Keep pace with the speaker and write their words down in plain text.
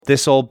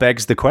this all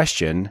begs the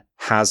question,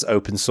 has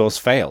open source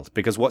failed?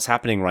 Because what's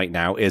happening right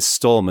now is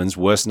Stallman's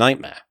worst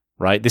nightmare,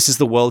 right? This is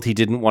the world he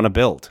didn't want to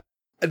build.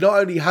 And not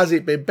only has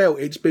it been built,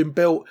 it's been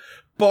built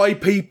by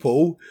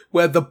people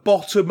where the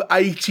bottom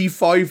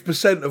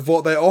 85% of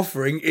what they're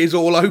offering is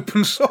all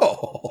open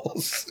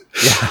source.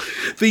 Yeah.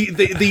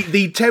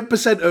 The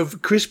 10%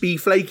 of crispy,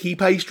 flaky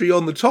pastry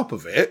on the top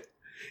of it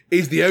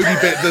is the only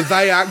bit that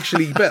they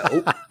actually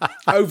built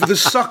over the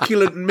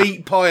succulent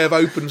meat pie of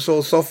open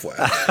source software.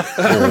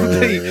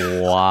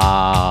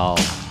 Wow.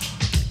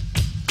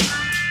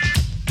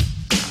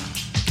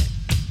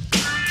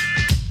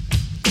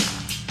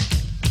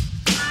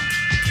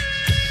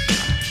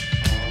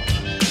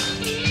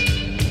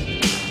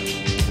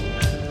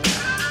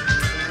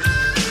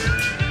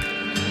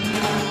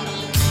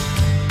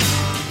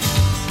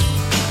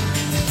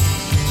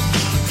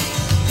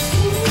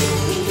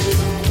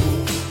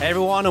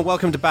 Everyone, and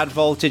welcome to Bad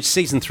Voltage,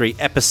 Season 3,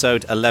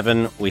 Episode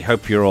 11. We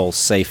hope you're all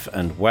safe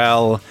and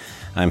well.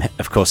 I'm,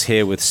 of course,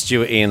 here with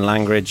Stuart Ian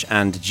Langridge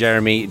and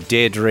Jeremy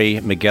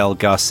Deirdre Miguel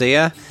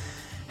Garcia.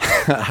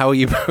 How are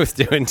you both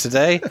doing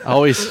today?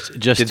 Always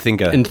just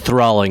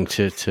enthralling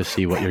to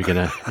see what you're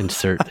going to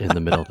insert in the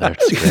middle there.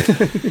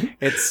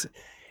 It's great.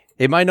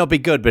 It might not be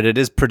good, but it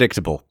is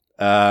predictable.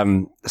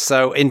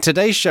 So in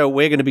today's show,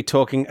 we're going to be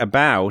talking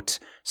about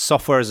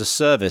software as a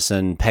service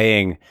and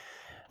paying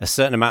a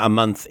certain amount a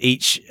month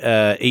each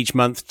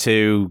month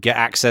to get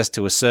access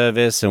to a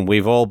service, and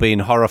we've all been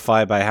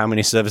horrified by how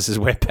many services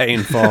we're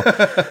paying for.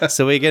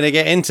 So we're going to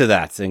get into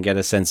that and get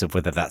a sense of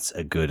whether that's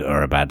a good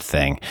or a bad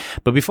thing.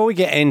 But before we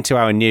get into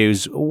our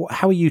news,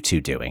 how are you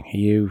two doing? Are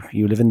you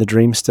living the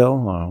dream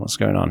still, or what's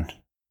going on?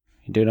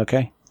 You doing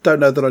okay? Don't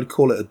know that I'd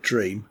call it a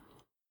dream.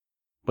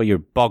 Well, your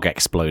bog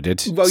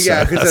exploded. Well,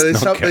 yeah, because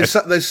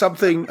there's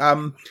something.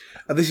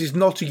 And this is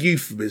not a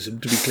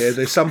euphemism, to be clear.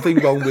 There's something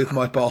wrong with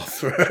my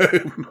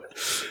bathroom.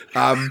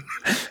 I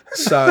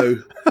shall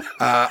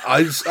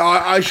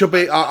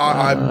be.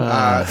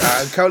 I'm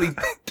currently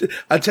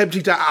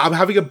attempting to. I'm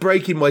having a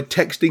break in my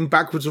texting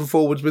backwards and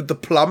forwards with the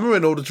plumber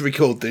in order to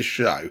record this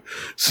show.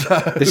 So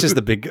this is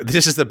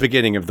the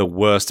beginning of the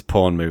worst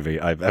porn movie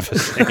I've ever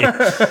seen.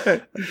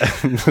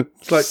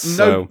 It's like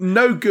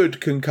no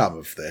good can come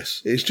of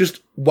this. It's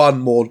just one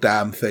more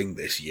damn thing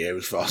this year,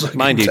 as far as I can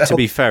Mind you, tell. to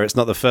be fair, it's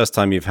not the first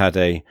time you've had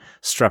a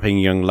strapping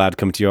young lad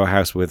come to your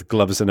house with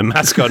gloves and a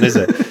mask on, is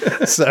it?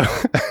 So,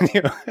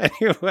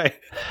 anyway.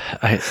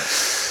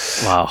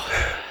 Wow.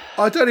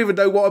 I don't even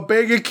know what I'm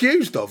being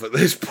accused of at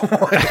this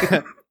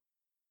point.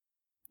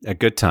 A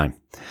good time.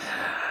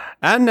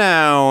 And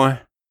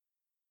now,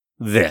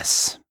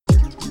 this.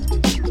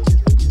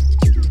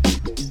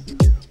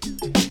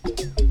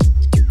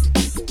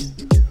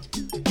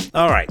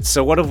 All right,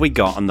 so what have we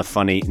got on the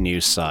funny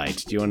news side?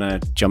 Do you want to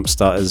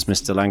jumpstart us,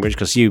 Mr. Langridge?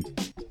 Because you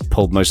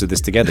pulled most of this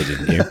together,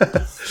 didn't you?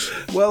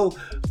 Well,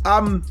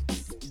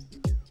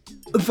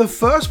 the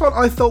first one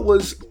I thought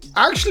was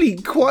actually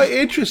quite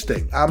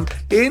interesting.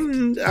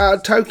 In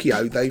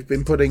Tokyo, they've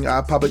been putting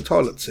public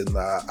toilets in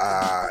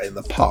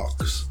the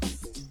parks.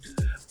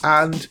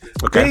 And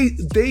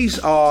these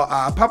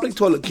are public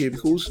toilet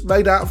cubicles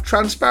made out of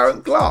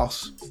transparent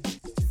glass.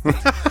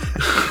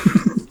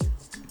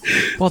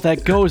 Well,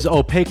 that goes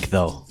opaque,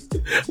 though.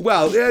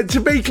 Well,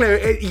 to be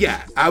clear,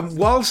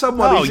 while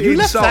someone is you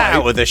inside... left that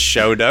out of the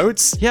show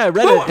notes. Yeah, I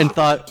read it and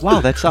thought,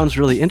 wow, that sounds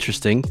really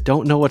interesting.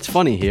 Don't know what's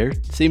funny here.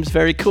 Seems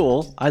very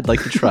cool. I'd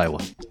like to try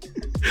one.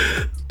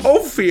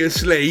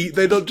 Obviously,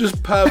 they're not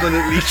just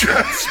permanently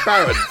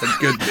transparent, for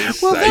goodness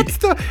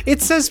sake.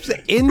 It says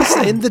in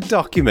the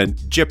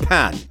document,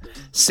 Japan.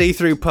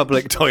 See-through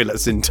public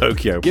toilets in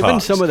Tokyo Given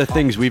parks. some of the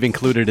things we've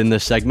included in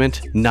this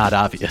segment, not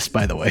obvious,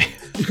 by the way.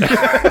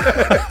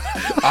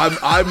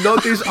 I'm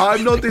not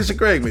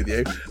disagreeing with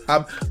you.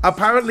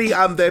 Apparently,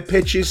 their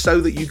pitch is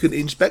so that you can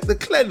inspect the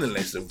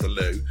cleanliness of the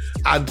loo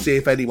and see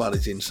if anyone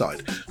is inside.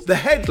 The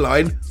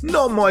headline,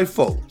 not my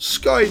fault.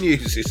 Sky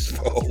News'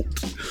 fault.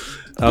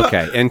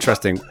 Okay,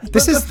 interesting.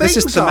 This is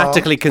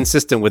thematically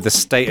consistent with the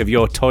state of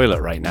your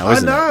toilet right now,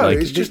 isn't it? I know.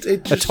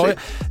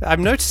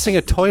 I'm noticing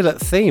a toilet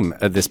theme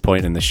at this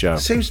point in the show.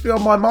 Seems to be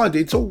on my mind.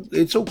 It's all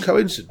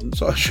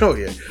coincidence, I assure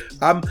you.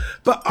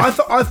 But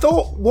I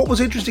thought what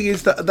was interesting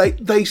is that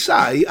they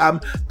say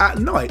at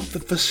night the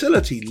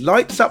facility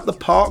lights up the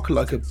park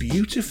like a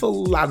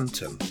beautiful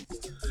lantern,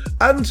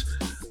 and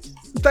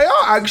they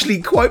are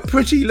actually quite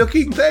pretty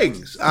looking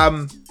things.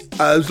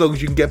 As long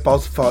as you can get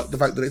past the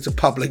fact that it's a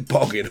public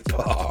bog in a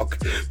park.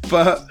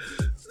 But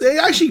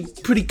they're actually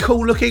pretty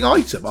cool looking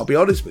item, I'll be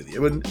honest with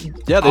you. And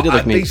yeah, they did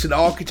look neat. Decent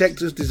architect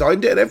has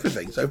designed it and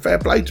everything, so fair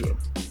play to them.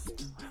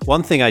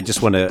 One thing I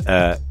just want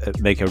to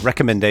make a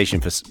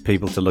recommendation for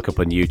people to look up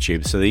on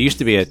YouTube. So there used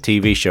to be a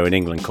TV show in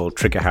England called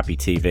Trigger Happy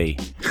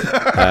TV,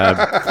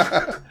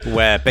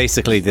 where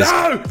basically this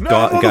guy...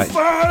 the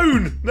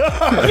phone! No!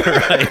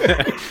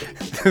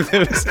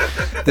 There was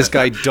this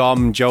guy,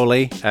 Dom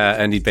Jolie,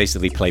 and he'd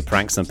basically play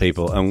pranks on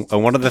people. And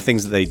one of the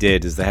things that they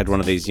did is they had one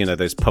of these,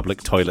 those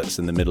public toilets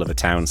in the middle of a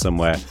town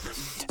somewhere.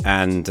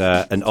 and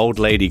an old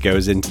lady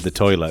goes into the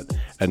toilet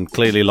and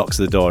clearly locks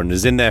the door and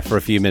is in there for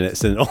a few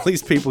minutes, and all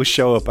these people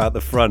show up out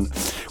the front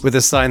with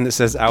a sign that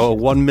says our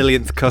 1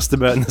 millionth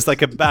customer, and there's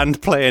like a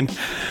band playing,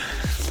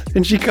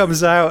 and she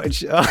comes out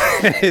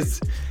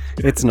and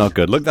it's not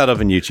good. Look that up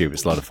on YouTube.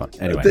 It's a lot of fun.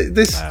 Anyway,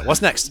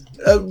 what's next?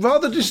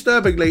 Rather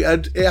disturbingly,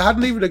 and it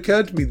hadn't even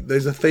occurred to me that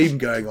there's a theme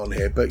going on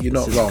here, but you're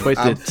not wrong. Quite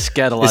the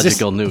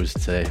scatological news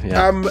today.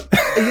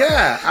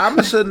 Yeah.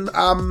 Amazon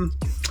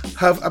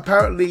have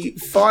apparently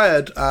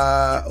fired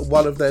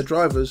one of their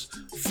drivers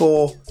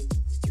for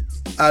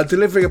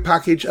delivering a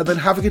package and then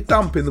having a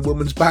dump in the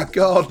woman's back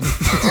garden.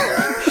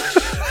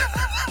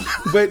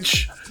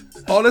 Which...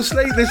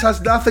 honestly, this has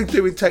nothing to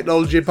do with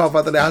technology apart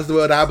than it has the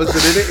word Amazon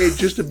in it. It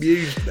just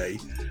amused me.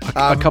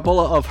 A couple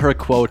of her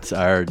quotes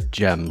are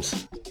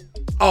gems.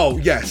 Oh,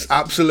 yes,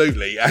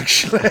 absolutely,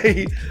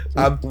 actually.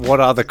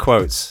 What are the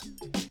quotes?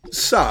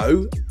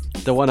 So...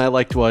 the one I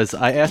liked was,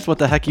 I asked what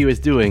the heck he was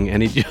doing,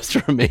 and he just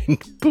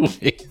remained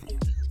booing.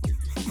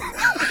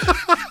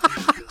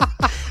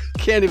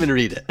 Can't even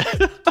read it.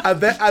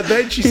 And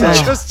then she said...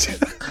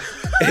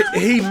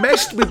 he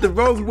messed with the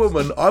wrong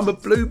woman. I'm a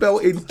blue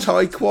belt in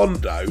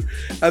Taekwondo,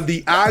 and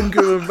the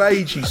anger and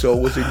rage he saw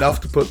was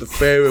enough to put the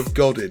fear of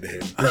God in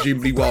him,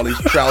 presumably while his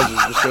trousers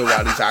were still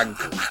around his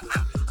ankles.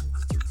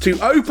 To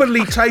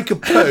openly take a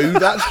poo,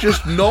 that's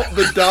just not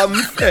the done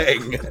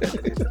thing.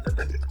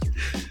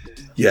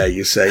 Yeah,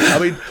 you see. I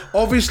mean,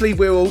 obviously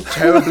we're all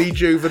terribly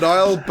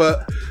juvenile,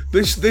 but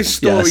this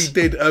story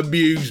did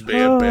amuse me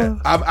a bit.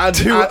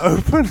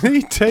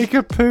 Openly take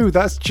a poo,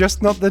 that's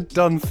just not the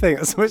done thing.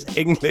 That's the most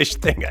English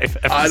thing I've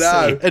ever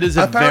seen. It is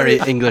a very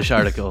English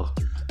article.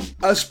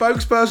 A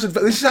spokesperson for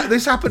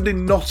this happened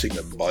in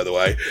Nottingham, by the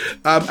way.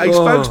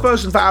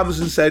 Spokesperson for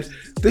Amazon said,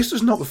 "This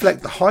does not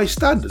reflect the high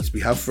standards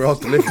we have for our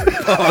delivery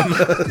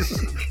partners."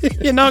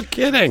 You're not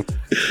kidding.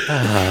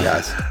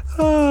 Yes.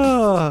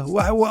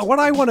 What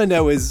I want to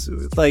know is,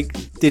 like,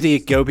 did he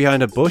go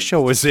behind a bush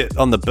or was it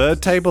on the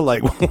bird table?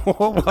 Like,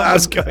 what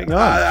was going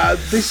on?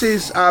 This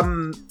is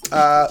the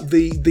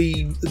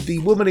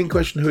woman in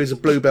question, who is a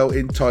blue belt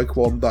in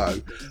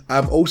Taekwondo,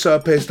 also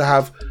appears to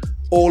have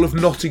all of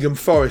Nottingham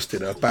Forest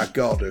in her back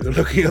garden.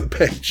 Looking at the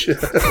picture.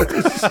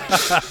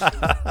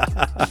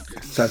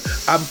 So,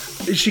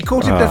 she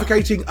caught him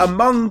defecating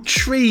among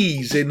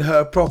trees in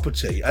her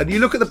property. And you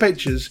look at the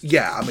pictures,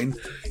 I mean,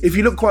 if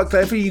you look quite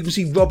cleverly, you can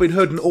see Robin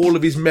Hood and all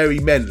of his merry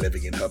men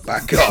living in her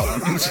back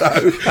garden.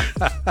 So,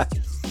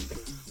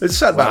 there's a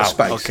certain amount of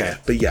space there.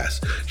 But yes,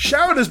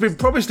 Sharon has been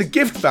promised a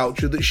gift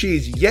voucher that she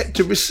is yet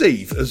to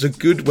receive as a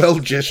goodwill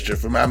gesture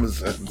from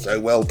Amazon. So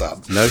well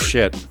done. No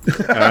shit.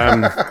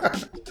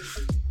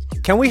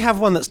 Can we have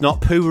one that's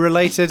not poo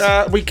related?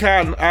 We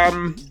can.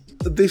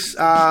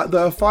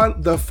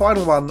 The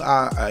final one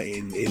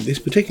in this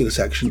particular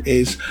section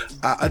is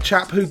a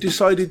chap who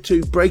decided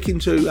to break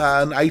into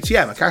an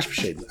ATM, a cash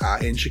machine,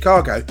 in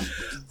Chicago,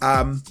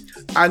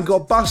 and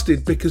got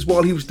busted because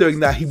while he was doing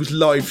that, he was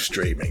live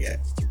streaming it.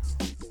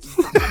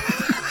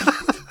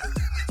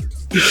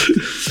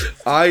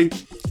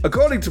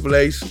 According to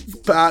police,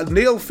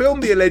 Neil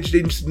filmed the alleged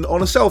incident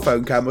on a cell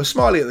phone camera,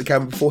 smiling at the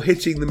camera before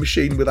hitting the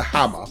machine with a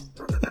hammer.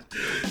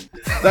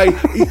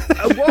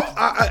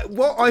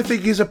 What I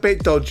think is a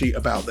bit dodgy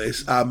about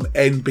this,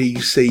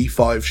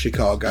 NBC5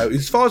 Chicago,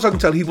 as far as I can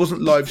tell, he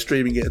wasn't live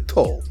streaming it at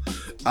all.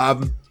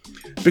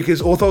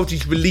 Because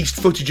authorities released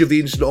footage of the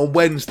incident on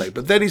Wednesday,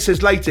 but then it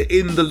says later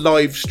in the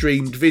live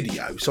streamed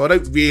video, so I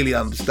don't really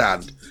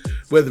understand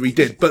whether he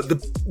did. But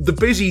the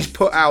busies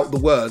put out the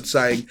word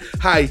saying,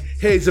 hey,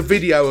 here's a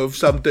video of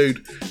some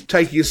dude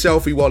taking a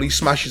selfie while he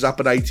smashes up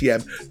an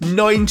ATM.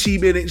 90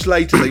 minutes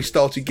later, they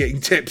started getting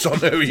tips on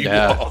who he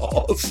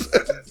was.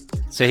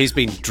 So he's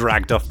been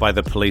dragged off by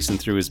the police, and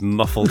through his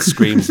muffled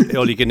screams,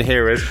 all you can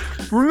hear is,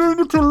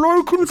 remember to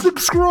like and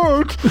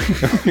subscribe.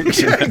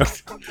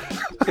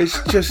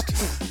 It's just,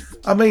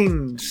 I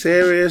mean,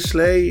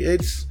 seriously,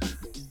 it's...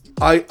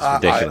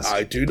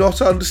 I do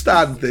not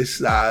understand this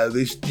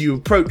new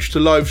approach to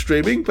live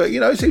streaming, but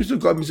it seems to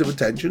have got me some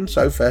attention,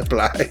 so fair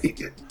play.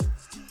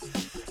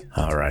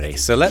 Alrighty,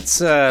 so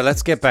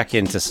let's get back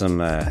into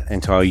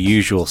into our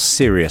usual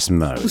serious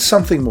mode.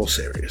 Something more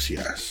serious,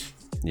 yes.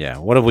 Yeah,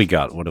 what have we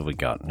got?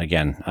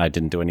 Again, I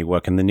didn't do any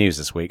work in the news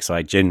this week, so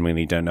I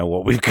genuinely don't know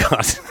what we've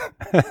got.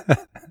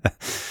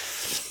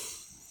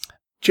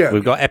 Jeremy,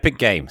 we've got Epic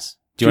Games.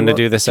 Do you want to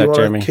do this,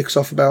 Jeremy? Kicks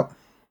off about.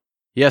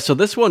 Yeah, so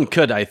this one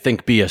could, I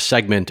think, be a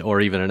segment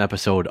or even an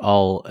episode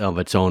all of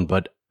its own,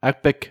 but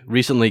Epic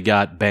recently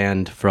got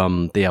banned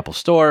from the Apple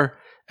Store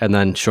and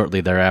then shortly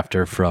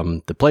thereafter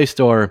from the Play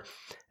Store.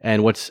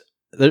 And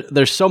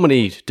there's so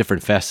many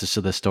different facets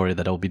to this story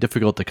that it'll be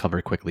difficult to cover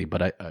quickly,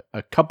 but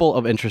a couple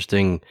of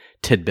interesting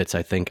tidbits,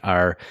 I think,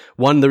 are,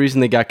 one, the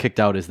reason they got kicked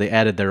out is they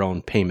added their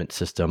own payment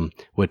system,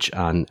 which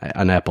on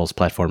Apple's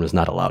platform is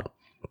not allowed.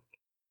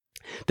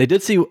 They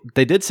did say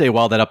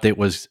while that update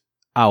was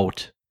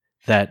out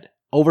that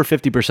over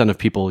 50% of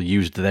people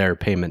used their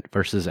payment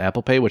versus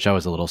Apple Pay, which I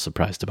was a little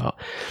surprised about.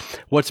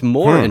 What's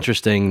more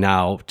interesting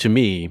now to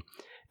me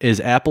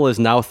is Apple is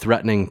now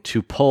threatening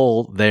to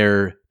pull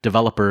their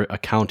developer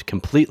account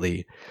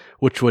completely,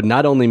 which would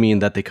not only mean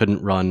that they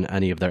couldn't run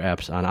any of their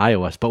apps on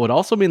iOS, but would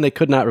also mean they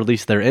could not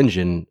release their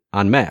engine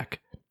on Mac,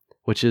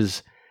 which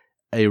is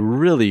a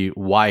really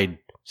wide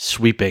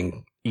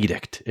sweeping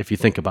edict if you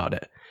think about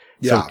it.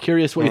 Yeah. So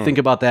curious what you think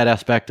about that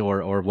aspect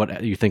or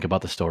what you think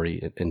about the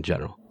story in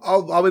general.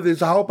 Oh, I mean,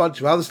 there's a whole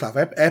bunch of other stuff.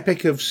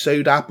 Epic have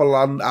sued Apple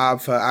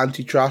for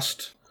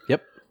antitrust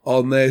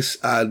on this,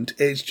 and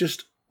it's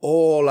just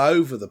all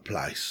over the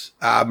place.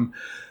 And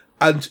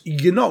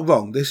you're not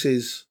wrong. This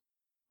is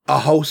a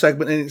whole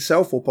segment in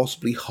itself, or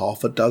possibly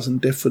half a dozen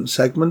different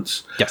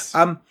segments. Yes.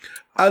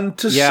 And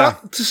to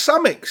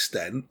some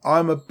extent,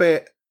 I'm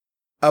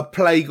a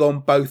plague on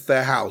both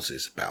their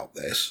houses about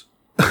this.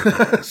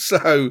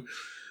 So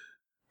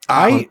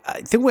I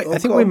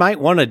think we might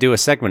want to do a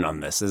segment on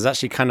this. There's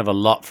actually kind of a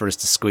lot for us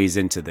to squeeze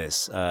into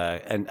this.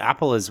 And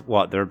Apple is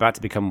they're about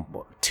to become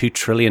 $2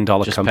 trillion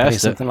company,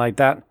 something like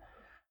that.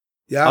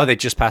 Yeah. Oh, they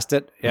just passed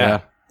it?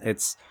 Yeah.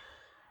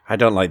 I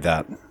don't like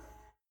that.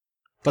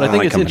 But I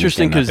think it's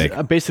interesting because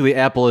basically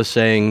Apple is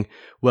saying,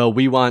 well,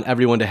 we want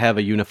everyone to have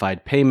a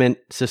unified payment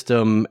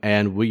system,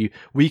 and we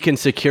can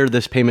secure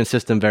this payment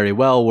system very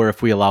well, where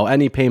if we allow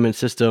any payment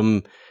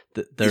system,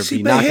 there'd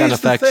be knock-on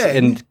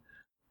effects.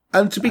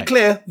 And to be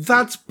clear,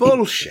 that's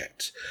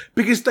bullshit,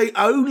 because they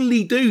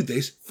only do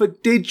this for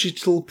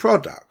digital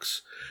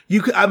products.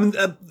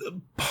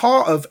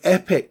 Part of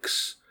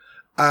Epic's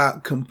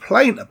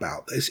complaint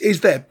about this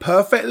is they're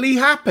perfectly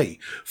happy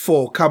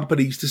for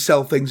companies to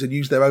sell things and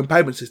use their own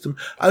payment system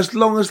as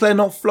long as they're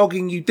not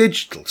flogging you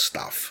digital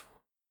stuff.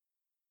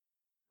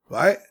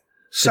 Right?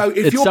 So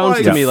if you're sounds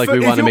buying to me like we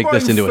want to make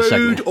this into a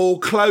segment. Food or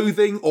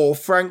clothing or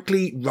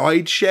frankly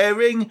ride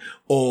sharing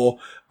or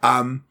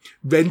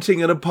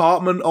renting an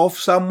apartment off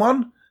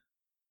someone,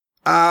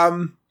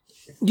 do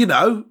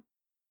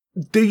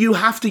you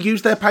have to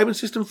use their payment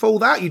system for all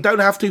that? You don't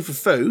have to for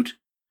food.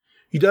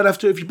 You don't have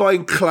to if you're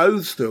buying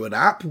clothes through an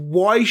app.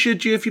 Why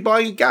should you if you're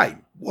buying a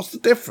game? What's the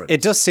difference?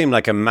 It does seem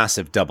like a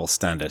massive double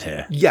standard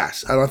here.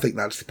 Yes, and I think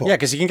that's the point. Yeah,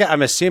 because you can get,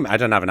 I'm assuming, I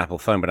don't have an Apple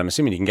phone, but I'm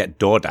assuming you can get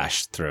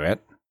DoorDash through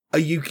it.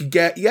 You can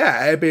get,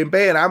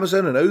 Airbnb and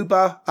Amazon and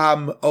Uber,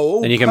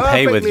 all and you can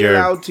pay with your,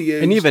 allowed to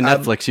use. And even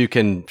Netflix, you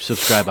can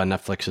subscribe on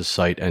Netflix's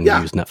site and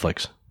use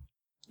Netflix.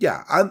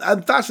 Yeah,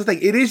 and that's the thing.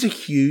 It is a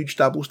huge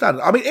double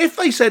standard. I mean, if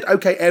they said,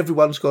 okay,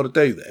 everyone's got to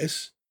do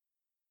this,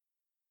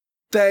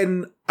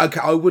 then, okay,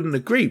 I wouldn't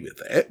agree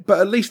with it, but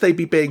at least they'd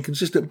be being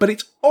consistent. But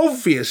it's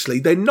obviously,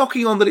 they're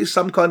knocking on that it's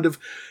some kind of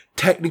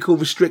technical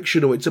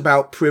restriction or it's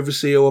about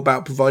privacy or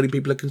about providing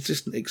people a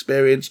consistent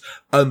experience,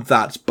 and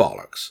that's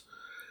bollocks.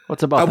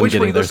 What's about them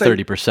getting their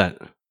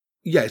 30%?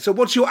 Yeah, so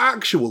what's your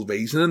actual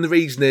reason? And the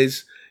reason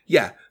is,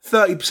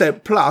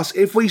 30% plus.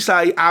 If we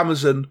say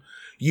Amazon,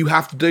 you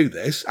have to do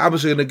this,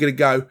 Amazon are going to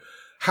go,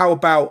 how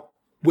about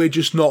we're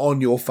just not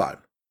on your phone?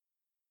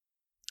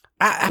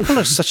 Apple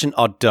is such an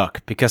odd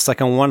duck because,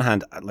 like, on one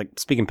hand, like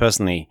speaking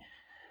personally,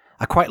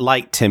 I quite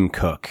like Tim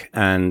Cook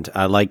and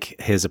I like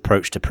his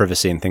approach to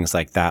privacy and things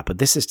like that. But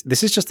this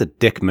is just a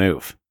dick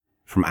move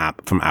from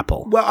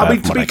Apple. Well, I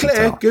mean, to be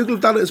clear, Google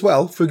have done it as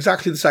well for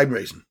exactly the same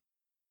reason.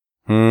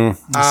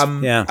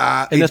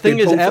 Yeah. And the thing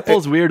is,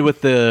 Apple's weird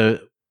with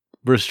the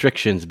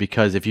restrictions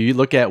because if you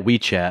look at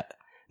WeChat,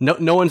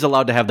 no one's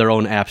allowed to have their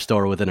own app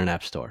store within an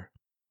app store.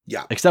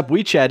 Yeah. Except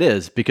WeChat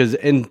is, because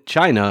in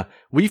China,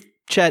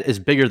 WeChat is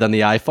bigger than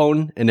the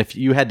iPhone, and if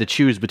you had to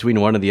choose between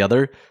one or the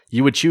other,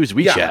 you would choose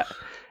WeChat. Yeah.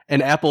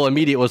 And Apple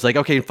immediately was like,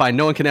 okay, fine,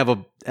 no one can have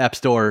an app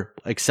store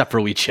except for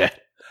WeChat.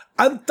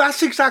 And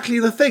that's exactly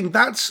the thing.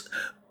 That's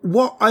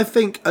what I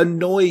think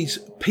annoys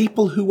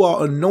people who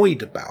are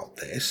annoyed about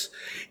this,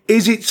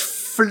 is it's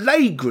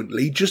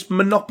flagrantly just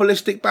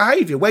monopolistic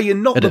behaviour. Where you're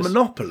not the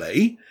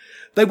monopoly,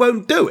 they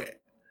won't do it.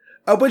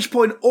 At which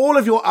point, all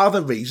of your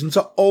other reasons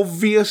are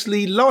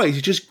obviously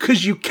lies. Just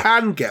because you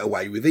can get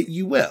away with it,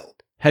 you will.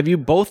 Have you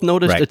both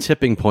noticed a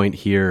tipping point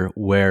here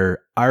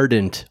where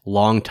ardent,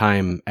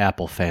 longtime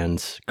Apple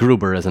fans,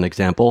 Gruber as an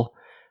example,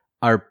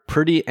 are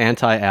pretty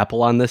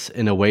anti-Apple on this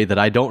in a way that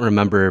I don't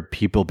remember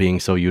people being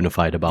so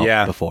unified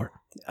about before?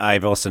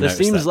 I've also noticed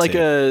that. There seems like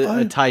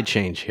a tide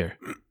change here.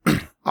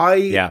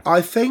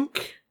 I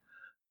think...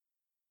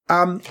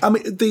 I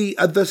mean,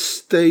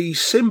 the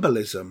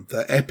symbolism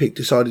that Epic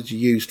decided to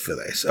use for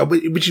this,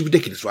 which is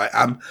ridiculous, right?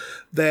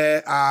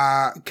 They're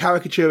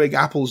caricaturing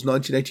Apple's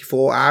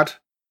 1984 ad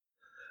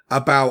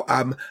about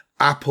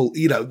Apple.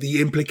 You know,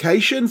 the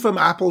implication from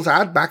Apple's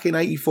ad back in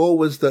 84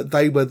 was that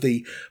they were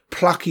the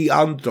plucky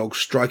underdog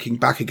striking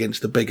back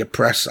against the big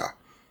oppressor.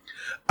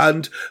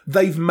 And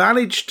they've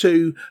managed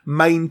to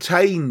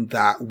maintain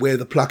that we're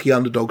the plucky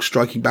underdog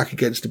striking back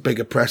against a big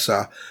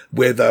oppressor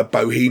with a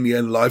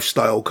bohemian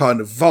lifestyle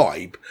kind of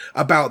vibe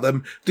about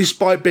them,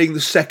 despite being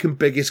the second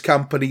biggest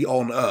company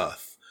on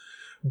earth.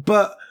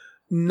 But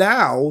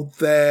now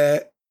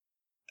they're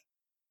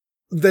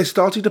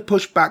starting to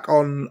push back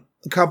on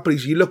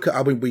companies. You look at,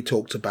 I mean, we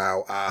talked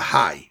about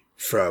Hey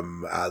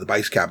from the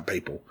Basecamp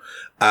people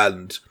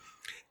and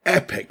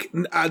Epic,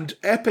 and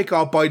Epic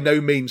are by no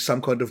means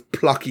some kind of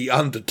plucky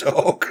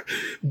underdog,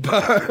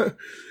 but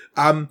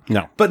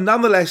No. But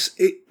nonetheless,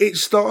 it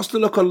starts to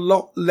look a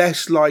lot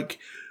less like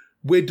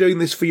we're doing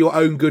this for your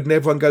own good, and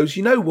everyone goes,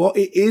 you know what,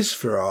 it is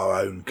for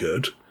our own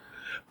good.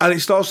 And it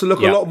starts to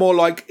look a lot more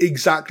like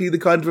exactly the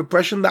kind of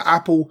impression that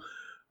Apple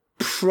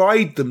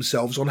pride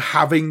themselves on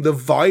having the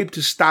vibe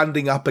to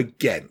standing up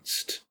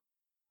against.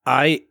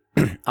 I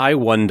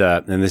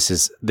wonder, and this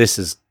is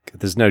there's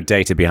no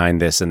data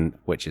behind this, and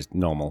which is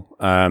normal.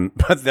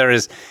 But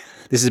this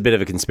is a bit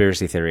of a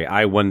conspiracy theory.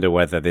 I wonder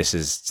whether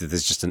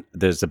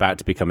there's about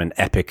to become an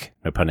epic,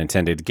 no pun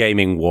intended,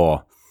 gaming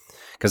war.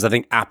 Because I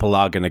think Apple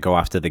are going to go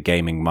after the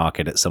gaming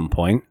market at some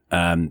point.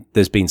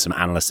 There's been some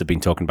analysts have been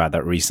talking about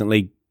that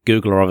recently.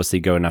 Google are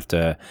obviously going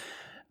after,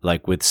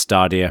 like with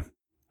Stadia,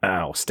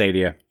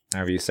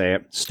 however you say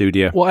it,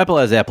 Studio. Well, Apple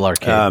has Apple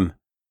Arcade.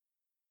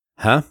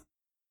 Huh?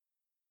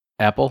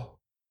 Apple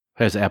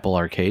has Apple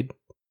Arcade.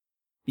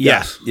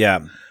 Yes. Yeah.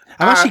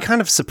 I'm actually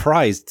kind of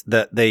surprised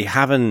that they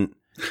haven't,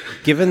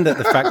 given that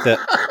the fact that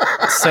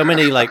so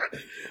many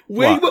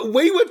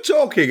we were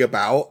talking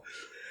about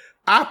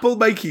Apple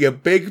making a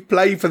big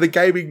play for the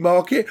gaming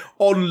market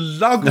on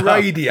lug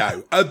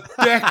radio a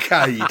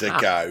decade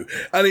ago,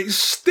 and it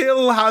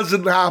still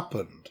hasn't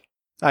happened.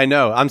 I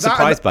know. I'm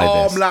surprised by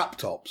ARM this.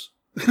 laptops.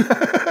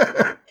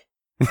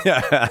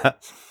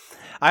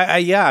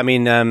 I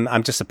mean,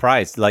 I'm just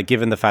surprised. Like,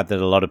 given the fact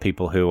that a lot of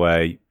people who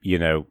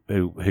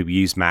who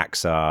use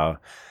Macs are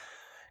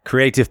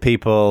creative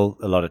people,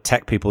 a lot of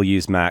tech people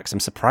use Macs. I'm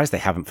surprised they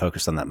haven't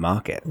focused on that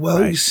market. Well,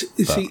 right? you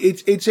see,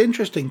 it's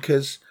interesting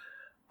because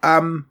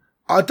I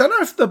don't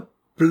know if the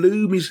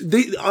bloom is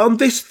on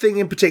this thing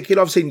in particular.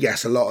 I've seen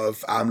a lot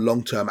of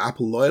long-term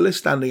Apple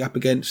loyalists standing up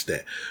against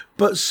it,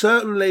 but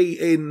certainly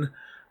in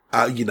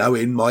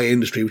my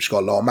industry, which has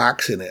got a lot of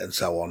Macs in it and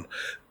so on,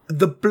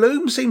 the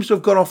bloom seems to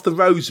have gone off the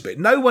rose a bit.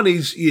 No one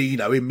is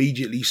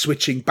immediately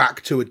switching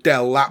back to a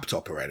Dell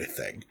laptop or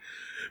anything,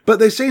 but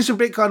there seems to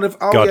be a bit kind of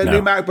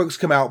new MacBooks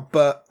come out,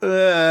 but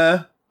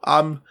I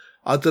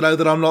don't know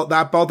that I'm not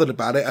that bothered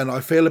about it, and I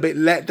feel a bit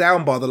let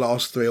down by the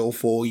last 3 or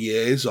 4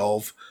 years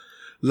of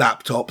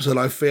laptops, and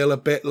I feel a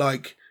bit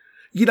like,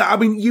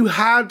 you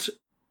had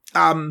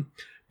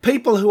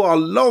people who are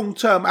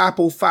long-term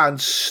Apple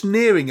fans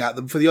sneering at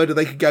them for the idea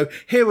they could go,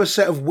 here are a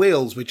set of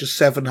wheels which are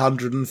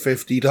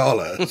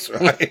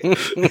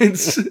 $750,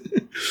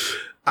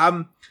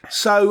 right?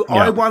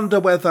 I wonder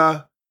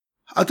whether,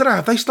 I don't know,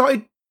 have they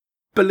started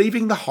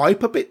believing the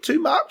hype a bit too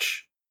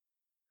much?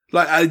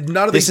 Like,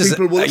 none of these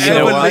people will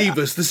ever leave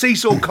us. The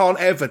seesaw can't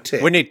ever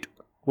tip.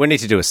 We need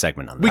to do a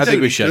segment on that. I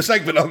think we should do a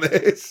segment on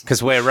this.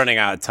 Because we're running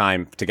out of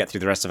time to get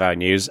through the rest of our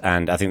news,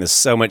 and I think there's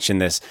so much in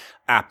this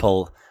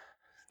Apple.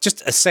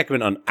 Just a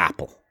segment on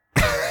Apple.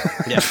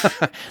 Yeah.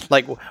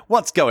 Like,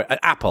 what's going on?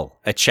 Apple,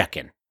 a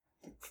check-in.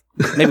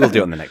 Maybe we'll do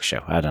it on the next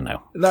show. I don't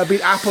know. That'd be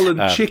Apple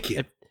and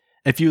chicken.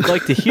 If you'd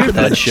like to hear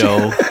that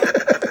show,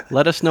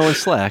 let us know in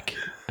Slack,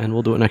 and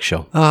we'll do it next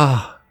show.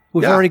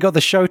 We've already got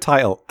the show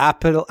title,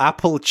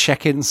 Apple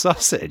Check-in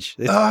Sausage.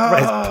 It's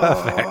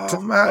perfect.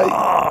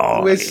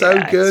 Man, we're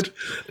so good.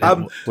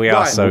 We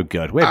are so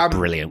good. We're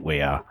brilliant,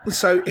 we are.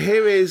 So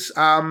here is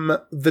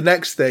the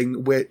next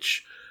thing,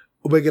 which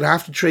we're going to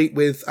have to treat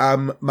with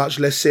much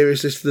less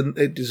seriousness than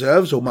it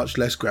deserves, or much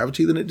less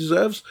gravity than it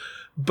deserves.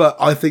 But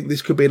I think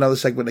this could be another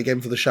segment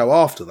again for the show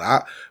after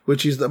that,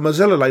 which is that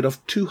Mozilla laid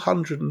off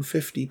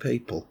 250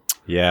 people.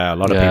 Yeah, a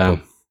lot of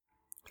people.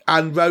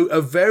 And wrote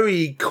a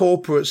very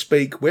corporate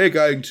speak, we're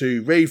going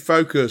to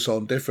refocus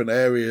on different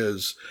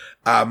areas,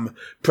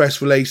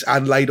 press release,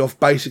 and laid off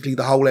basically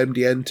the whole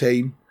MDN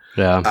team.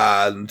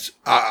 Yeah. And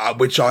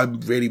which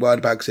I'm really worried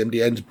about because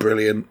MDN's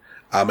brilliant.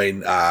 I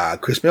mean,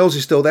 Chris Mills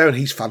is still there and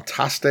he's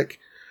fantastic,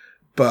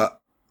 but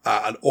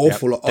an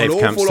awful lot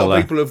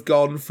of people have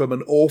gone from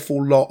an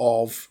awful lot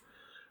of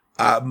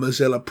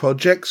Mozilla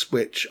projects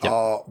which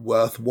are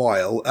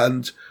worthwhile,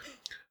 and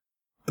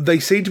they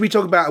seem to be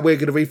talking about we're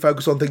going to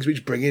refocus on things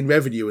which bring in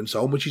revenue and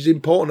so on, which is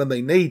important and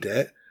they need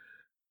it.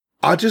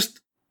 I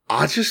just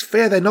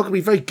fear they're not going to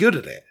be very good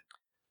at it.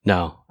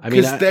 No, I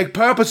mean, because their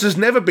purpose has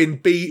never been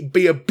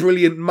be a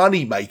brilliant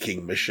money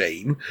making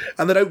machine,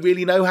 and they don't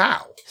really know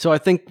how. So I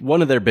think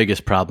one of their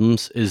biggest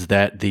problems is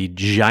that the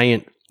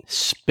giant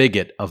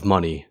spigot of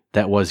money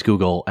that was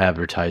Google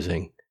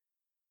advertising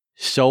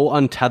so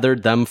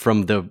untethered them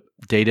from the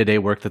day-to-day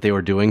work that they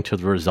were doing to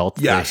the results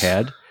they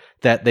had,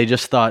 that they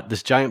just thought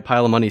this giant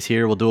pile of money's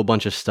here, we'll do a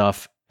bunch of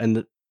stuff.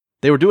 And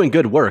they were doing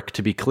good work,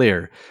 to be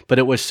clear, but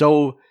it was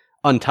so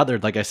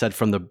untethered, like I said,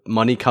 from the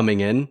money coming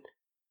in,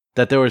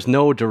 that there was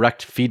no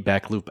direct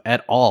feedback loop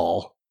at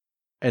all.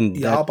 And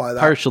that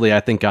partially, I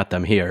think, got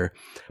them here.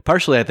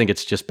 Partially, I think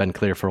it's just been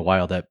clear for a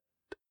while that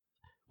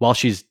while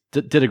she's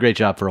did a great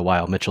job for a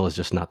while, Mitchell is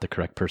just not the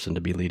correct person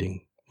to be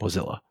leading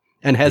Mozilla,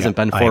 and hasn't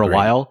been for a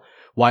while.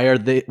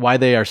 Why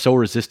they are so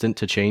resistant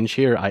to change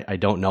here, I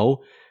don't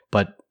know,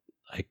 but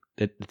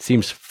it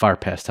seems far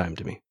past time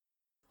to me.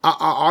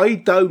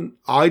 I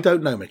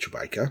don't know Mitchell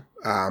Baker,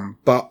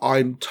 but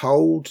I'm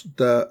told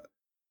that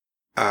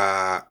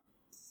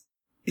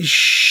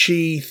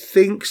she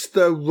thinks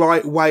the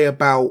right way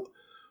about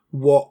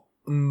what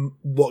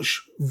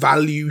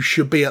value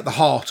should be at the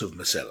heart of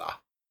Mozilla,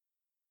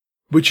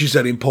 which is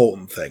an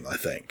important thing, I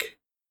think.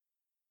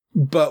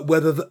 But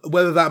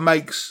whether that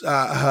makes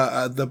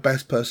her the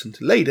best person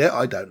to lead it,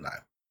 I don't know.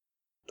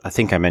 I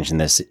think I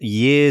mentioned this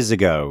years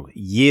ago.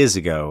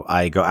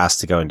 I got asked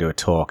to go and do a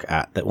talk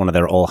at one of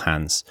their all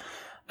hands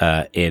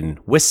in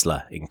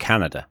Whistler in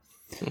Canada,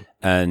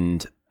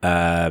 and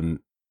one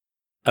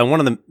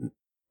of the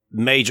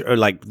major,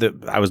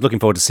 I was looking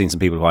forward to seeing some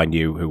people who I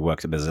knew who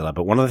worked at Mozilla.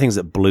 But one of the things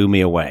that blew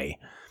me away,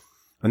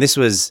 and this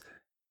was,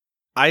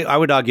 I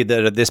would argue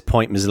that at this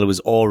point Mozilla was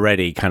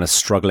already kind of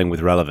struggling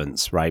with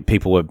relevance. Right,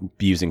 people were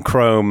using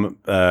Chrome.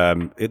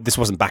 This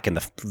wasn't back in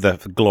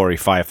the glory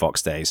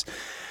Firefox days.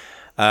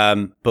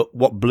 But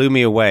what blew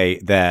me away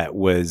there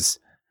was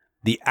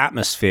the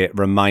atmosphere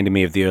reminded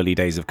me of the early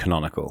days of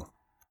Canonical.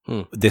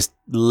 This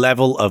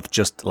level of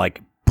just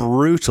like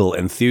brutal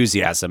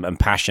enthusiasm and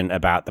passion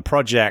about the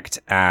project,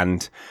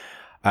 and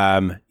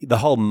the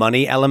whole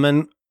money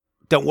element.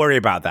 Don't worry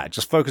about that.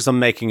 Just focus on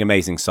making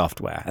amazing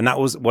software. And that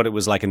was what it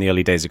was like in the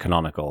early days of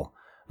Canonical.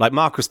 Like,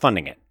 Mark was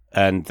funding it,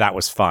 and that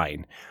was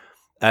fine.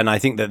 And I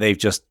think that they've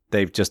just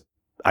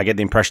I get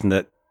the impression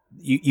that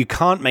you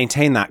can't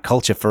maintain that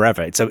culture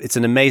forever. It's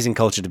an amazing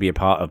culture to be a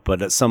part of,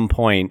 but at some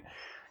point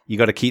you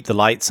got to keep the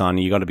lights on,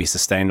 you got to be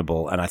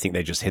sustainable, and I think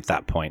they just hit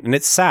that point. And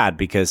it's sad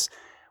because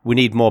we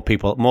need more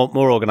people,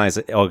 more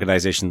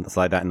organizations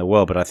like that in the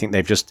world, but I think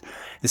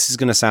this is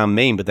going to sound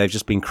mean, but they've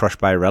just been crushed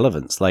by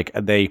irrelevance. Like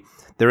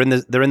they're in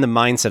the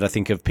mindset, I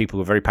think, of people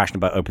who are very passionate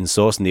about open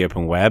source and the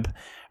open web,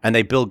 and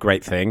they build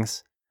great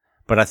things.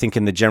 But I think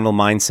in the general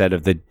mindset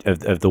of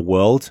the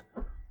world,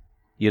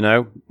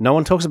 no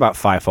one talks about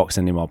Firefox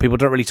anymore. People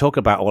don't really talk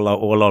about a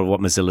lot of what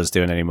Mozilla's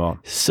doing anymore.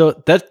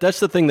 So that's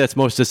the thing that's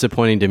most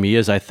disappointing to me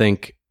is I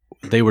think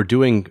they were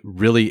doing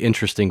really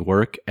interesting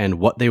work and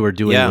what they were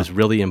doing was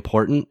really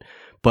important,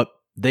 but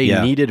they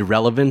needed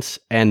relevance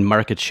and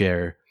market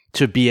share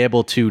to be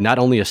able to not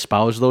only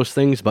espouse those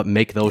things, but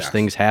make those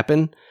things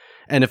happen.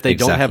 And if they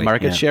don't have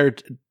market share,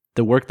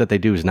 the work that they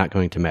do is not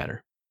going to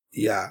matter.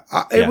 Yeah.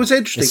 It was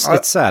interesting.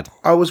 It's sad.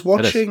 I was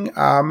watching,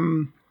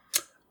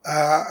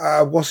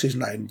 what's his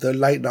name? The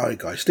late night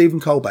guy, Stephen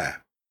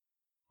Colbert.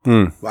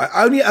 Right,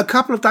 only a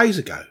couple of days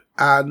ago.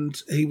 And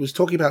he was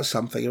talking about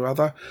something or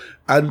other.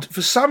 And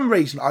for some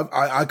reason,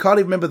 I can't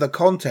even remember the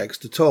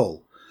context at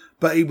all.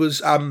 But he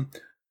was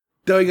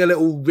doing a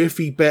little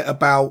riffy bit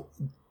about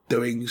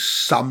doing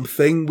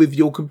something with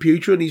your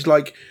computer. And he's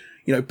like,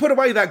 put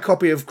away that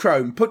copy of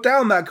Chrome, put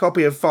down that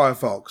copy of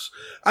Firefox.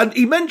 And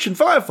he mentioned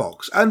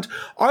Firefox. And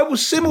I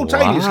was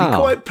simultaneously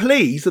quite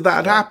pleased that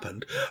had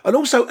happened. And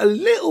also a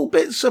little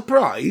bit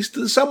surprised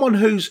that someone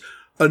who's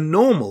a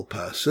normal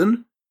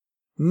person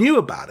knew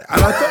about it.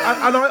 And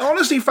I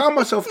honestly found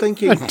myself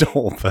thinking,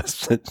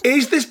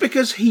 is this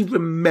because he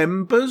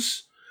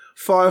remembers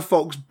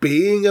Firefox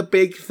being a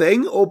big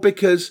thing, or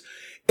because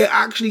it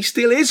actually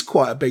still is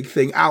quite a big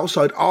thing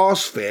outside our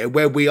sphere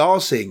where we are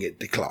seeing it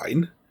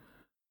decline?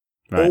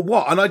 Right. Or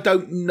what? And I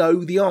don't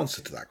know the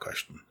answer to that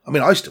question. I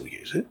mean, I still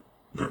use it.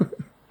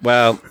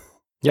 Well,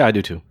 yeah, I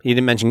do too. He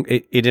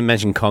didn't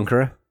mention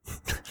Conqueror.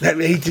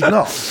 He did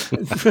not.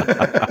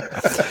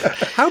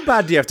 How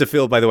bad do you have to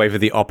feel, by the way, for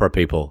the Opera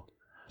people?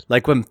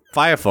 Like when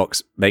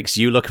Firefox makes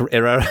you look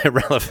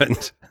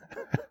irrelevant.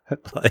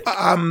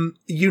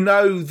 You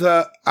know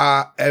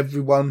that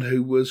everyone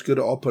who was good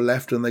at Opera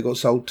left and they got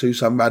sold to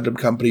some random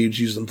company who's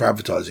using them for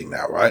advertising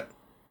now, right?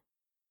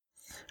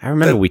 I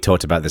remember we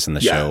talked about this in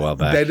the show a while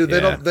back.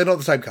 They're not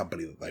the same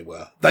company that they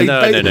were.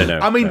 No.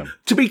 I mean,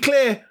 to be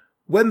clear,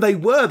 when they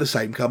were the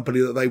same company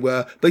that they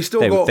were, they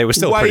still got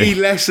way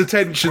less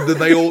attention than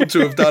they ought to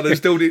have done, and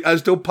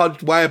still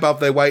punched way above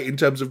their weight in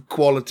terms of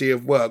quality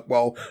of work,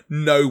 while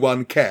no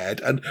one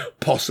cared. And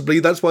possibly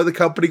that's why the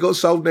company got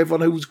sold and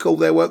everyone who was called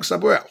their work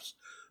somewhere else.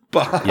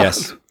 But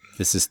yes,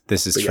 this is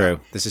true. Yeah.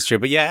 This is true.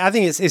 But yeah, I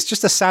think it's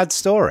just a sad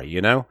story.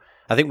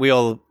 I think we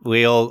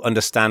all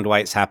understand why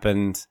it's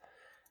happened.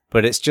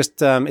 But it's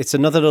just it's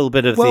another little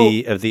bit of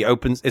the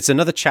open. It's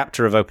another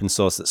chapter of open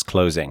source that's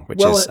closing,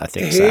 which is I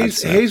think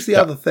sad. Here's the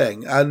other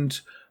thing,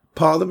 and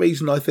part of the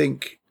reason I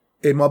think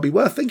it might be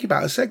worth thinking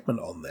about a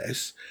segment on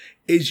this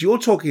is you're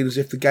talking as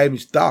if the game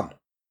is done,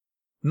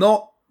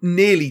 not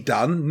nearly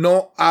done,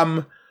 not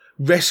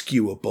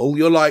rescuable.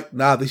 You're like,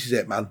 nah, this is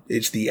it, man.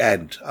 It's the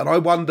end. And I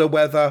wonder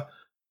whether,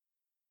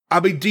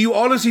 do you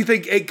honestly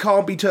think it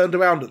can't be turned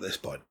around at this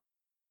point?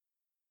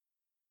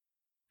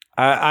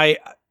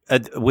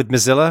 With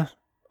Mozilla,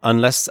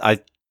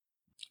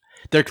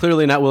 they're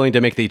clearly not willing to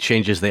make the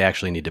changes they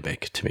actually need to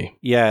make. To me,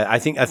 yeah, I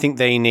think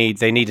they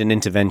need an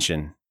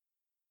intervention,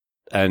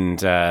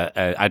 and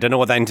I don't know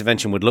what that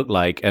intervention would look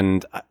like.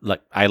 And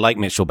I like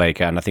Mitchell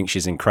Baker, and I think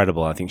she's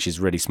incredible. I think she's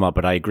really smart.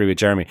 But I agree with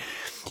Jeremy.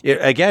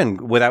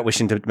 Again, without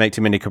wishing to make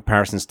too many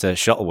comparisons to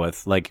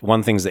Shuttleworth, like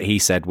one thing that he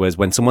said was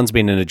when someone's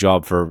been in a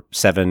job for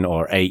 7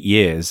 or 8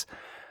 years.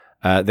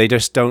 They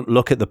just don't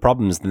look at the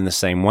problems in the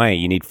same way.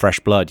 You need fresh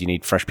blood. You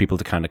need fresh people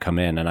to kind of come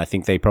in. And I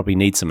think they probably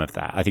need some of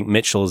that. I think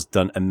Mitchell's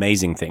done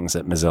amazing things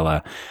at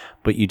Mozilla,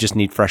 but you just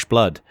need fresh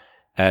blood.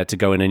 to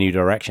go in a new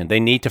direction. They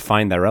need to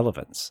find their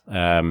relevance.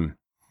 And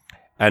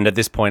at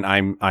this point,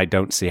 I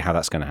don't see how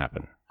that's going to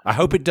happen. I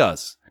hope it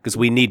does, because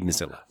we need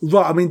Mozilla.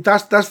 Right, I mean,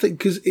 that's the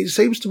because it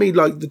seems to me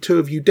like the two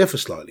of you differ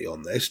slightly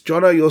on this.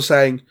 Jono, you're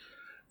saying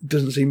it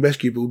doesn't seem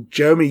rescuable.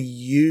 Jeremy,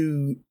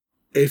 you,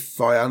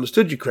 if I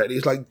understood you correctly,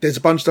 it's like there's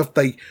a bunch of stuff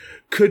they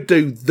could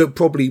do that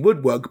probably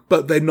would work,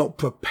 but they're not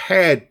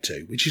prepared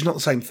to, which is not the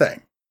same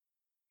thing.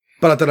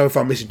 But I don't know if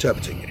I'm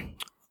misinterpreting you.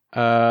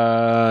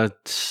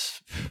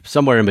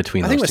 Somewhere in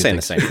between. I think we're those saying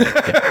two the same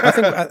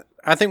thing. Yeah.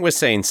 I think we're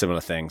saying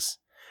similar things.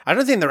 I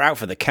don't think they're out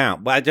for the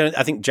count, but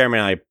I think Jeremy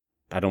and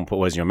I don't put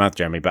words in your mouth,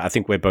 Jeremy, but I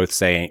think we're both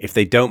saying if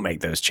they don't make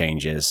those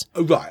changes,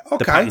 right, okay,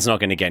 the pattern's not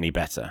going to get any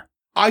better.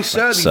 I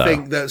certainly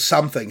think that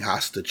something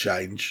has to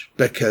change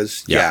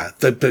because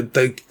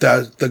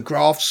the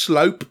graph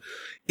slope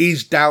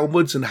is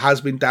downwards and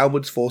has been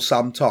downwards for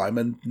some time,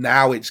 and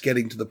now it's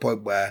getting to the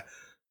point where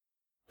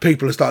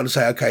people are starting to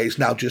say, okay, it's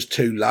now just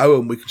too low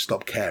and we can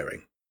stop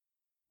caring.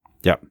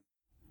 Yep.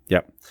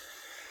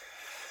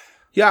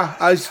 Yeah,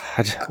 I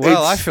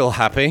feel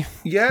happy.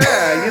 Yeah,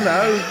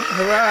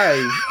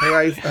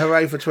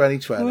 hooray for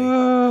 2020.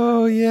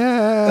 Oh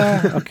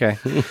yeah. Okay.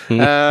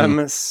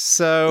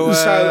 So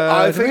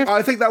I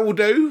think that will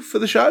do for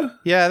the show.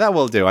 Yeah, that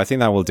will do. I think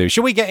that will do.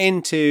 Should we get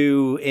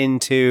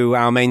into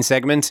our main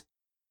segment?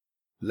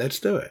 Let's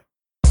do it.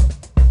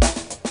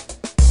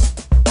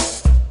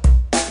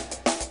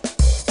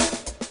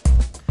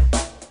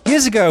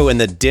 Years ago, in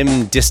the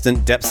dim,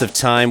 distant depths of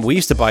time, we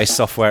used to buy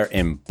software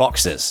in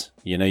boxes.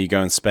 You know, you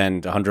go and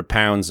spend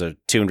 £100 or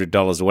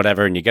 $200 or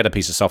whatever, and you get a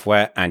piece of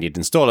software, and you'd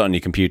install it on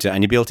your computer,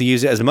 and you'd be able to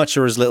use it as much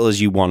or as little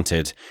as you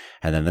wanted.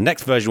 And then the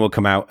next version will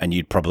come out, and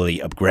you'd probably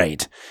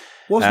upgrade.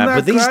 Wasn't that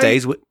but these great?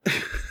 days,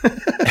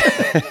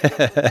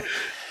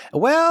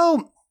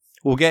 well,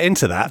 we'll get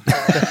into that.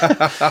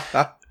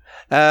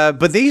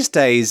 But these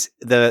days,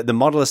 the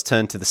model has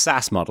turned to the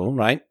SaaS model,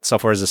 right?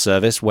 Software as a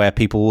service, where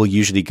people will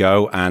usually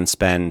go and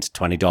spend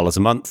 $20 a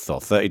month or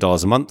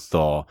 $30 a month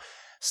or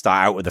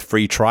start out with a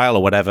free trial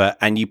or whatever,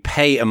 and you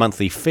pay a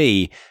monthly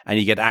fee and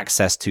you get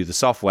access to the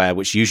software,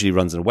 which usually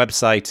runs on a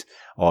website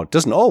or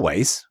doesn't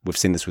always. We've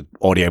seen this with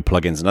audio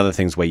plugins and other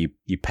things where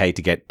you pay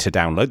to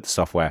download the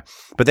software,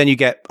 but then you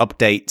get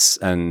updates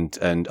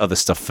and other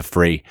stuff for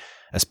free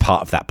as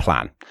part of that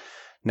plan.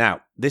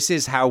 Now, this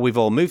is how we've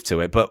all moved to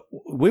it, but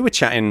we were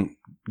chatting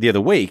the other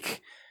week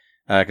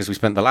because we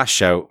spent the last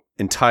show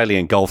entirely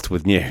engulfed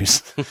with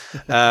news.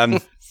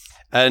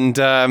 And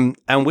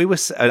we were,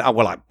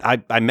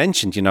 I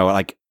mentioned, you know,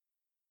 like,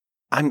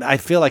 I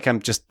feel like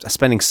I'm just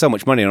spending so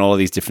much money on all of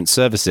these different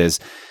services.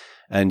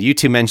 And you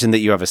two mentioned that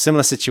you have a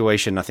similar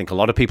situation. I think a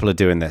lot of people are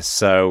doing this.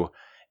 So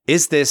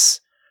this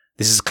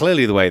is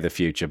clearly the way of the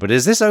future, but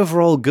is this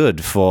overall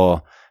good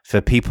for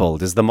people?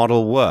 Does the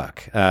model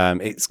work?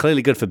 It's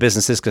clearly good for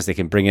businesses because they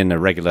can bring in a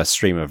regular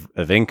stream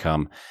of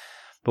income.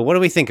 But what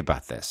do we think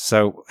about this?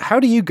 So how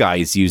do you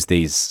guys use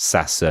these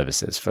SaaS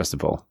services, first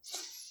of all?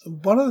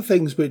 One of the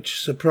things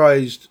which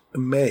surprised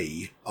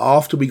me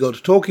after we got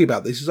to talking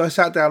about this is I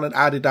sat down and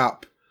added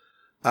up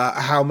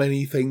how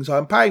many things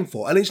I'm paying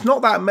for. And it's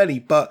not that many,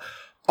 but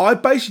I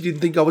basically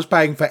didn't think I was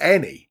paying for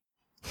any.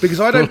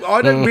 Because I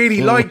don't really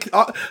like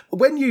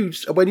when you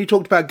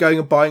talked about going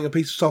and buying a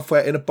piece of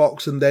software in a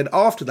box and then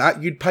after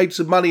that you'd paid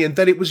some money and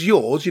then it was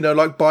yours, you know,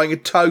 like buying a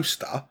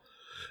toaster.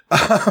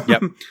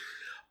 Yep.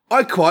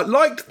 I quite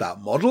liked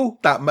that model.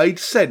 That made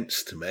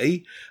sense to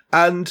me.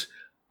 And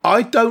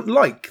I don't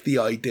like the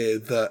idea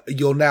that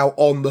you're now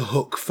on the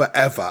hook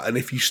forever. And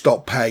if you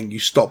stop paying, you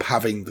stop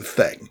having the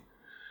thing.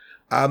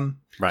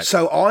 Right.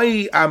 So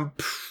I am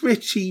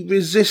pretty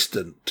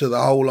resistant to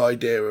the whole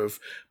idea of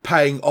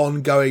paying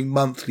ongoing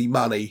monthly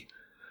money,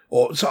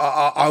 or so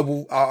I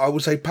will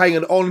say paying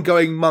an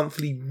ongoing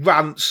monthly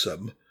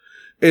ransom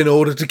in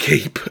order to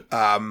keep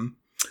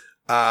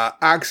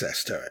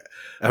access to it.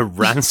 A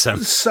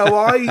ransom. So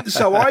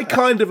I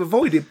kind of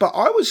avoid it, but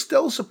I was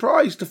still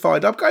surprised to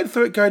find I'm going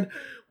through it going,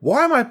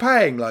 why am I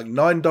paying like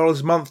 $9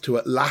 a month to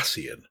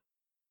Atlassian?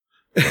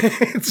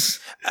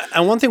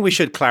 And one thing we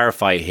should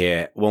clarify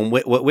here, when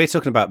we're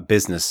talking about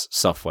business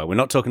software, we're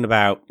not talking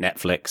about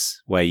Netflix,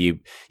 where you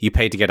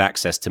pay to get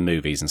access to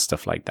movies and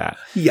stuff like that.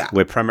 Yeah.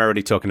 We're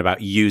primarily talking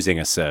about using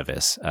a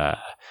service. How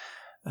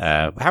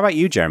about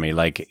you, Jeremy?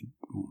 Like,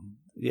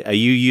 are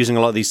you using a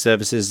lot of these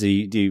services? Are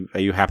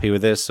you happy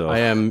with this? Or? I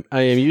am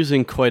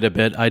using quite a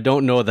bit. I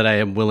don't know that I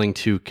am willing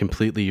to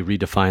completely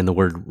redefine the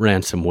word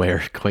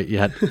ransomware quite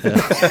yet.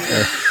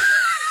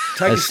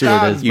 Take a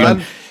stand,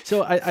 man.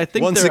 So I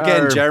think once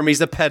again,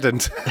 Jeremy's a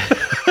pedant.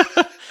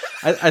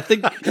 I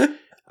think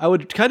I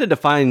would kind of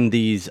define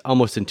these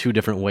almost in two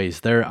different ways.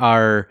 There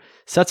are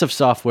sets of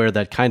software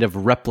that kind of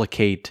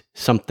replicate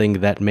something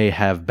that may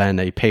have been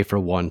a pay for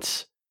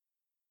once,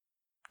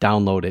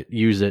 download it,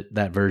 use it,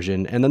 that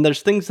version. And then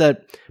there's things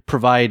that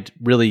provide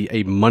really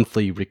a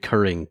monthly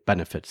recurring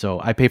benefit.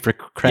 So I pay for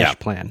Crash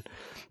Plan,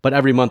 but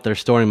every month they're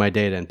storing my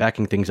data and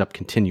backing things up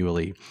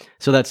continually.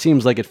 So that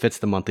seems like it fits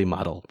the monthly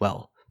model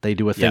well. They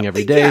do a thing Yeah.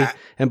 every day, Yeah.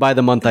 and by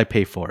the month I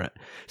pay for it.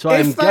 So If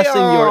I'm they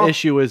guessing are- your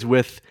issue is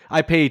with,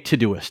 I pay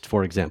Todoist,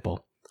 for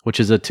example, which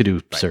is a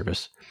to-do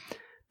service.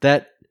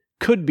 That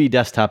could be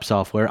desktop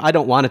software. I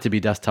don't want it to be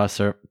desktop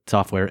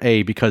software,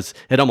 because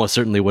it almost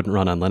certainly wouldn't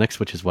run on Linux,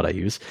 which is what I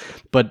use.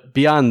 But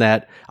beyond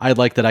that, I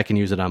like that I can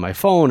use it on my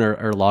phone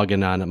or log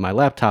in on my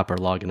laptop or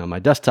log in on my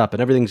desktop,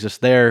 and everything's just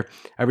there.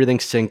 Everything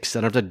syncs.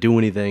 I don't have to do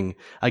anything.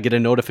 I get a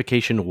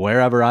notification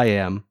wherever I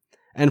am.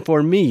 And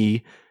for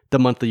me, the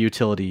monthly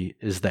utility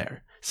is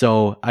there.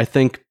 So I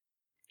think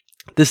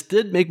this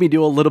did make me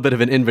do a little bit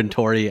of an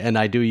inventory, and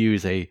I do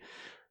use a,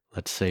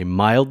 let's say,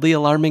 mildly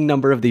alarming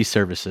number of these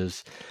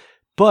services.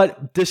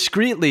 But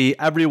discreetly,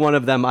 every one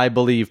of them, I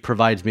believe,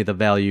 provides me the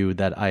value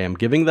that I am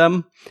giving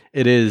them.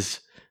 It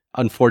is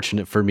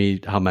unfortunate for me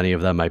how many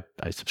of them I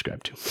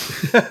subscribe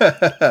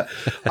to.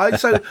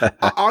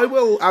 I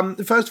will.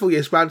 First of all,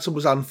 yes, ransom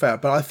was unfair,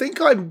 but I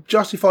think I'm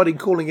justified in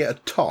calling it a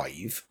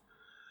tithe.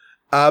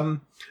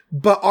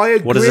 But I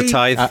agree. What is a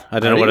tithe? I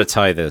don't know what a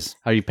tithe is.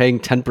 Are you paying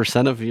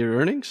 10% of your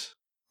earnings?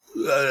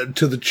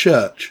 To the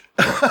church?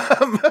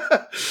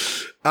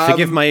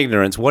 Forgive my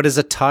ignorance. What is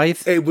a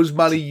tithe? It was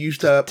money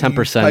used to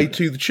 10%. pay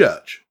to the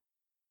church.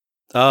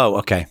 Oh,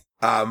 okay.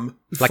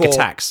 Like a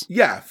tax.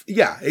 Yeah.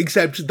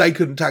 Except they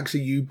couldn't tax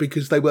you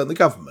because they weren't the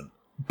government.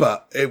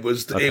 But it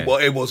was Okay.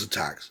 it was a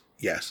tax.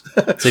 Yes.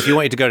 So if you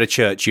wanted to go to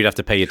church, you'd have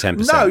to pay your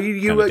 10%. No,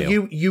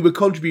 you were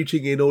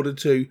contributing in order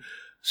to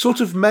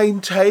sort of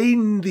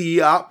maintain the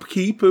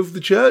upkeep of the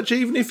church,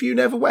 even if you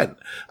never went.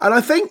 And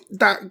I think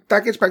that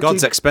gets back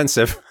God's to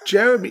expensive.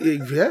 Jeremy.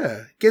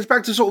 Yeah, gets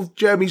back to sort of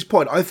Jeremy's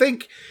point. I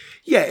think,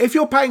 yeah, if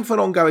you're paying for an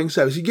ongoing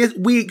service,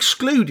 we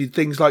excluded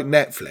things like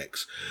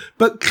Netflix,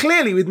 but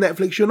clearly with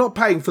Netflix, you're not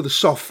paying for the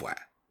software.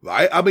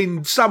 Right? I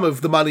mean, some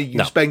of the money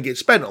you spend gets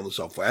spent on the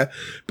software,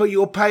 but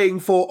you're paying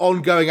for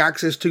ongoing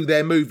access to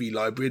their movie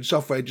library, and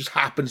software just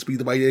happens to be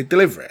the way they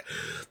deliver it.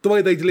 The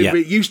way they deliver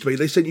it used to be,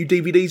 they sent you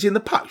DVDs in the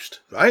post,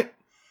 right?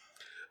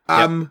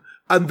 And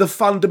the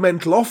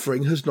fundamental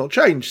offering has not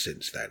changed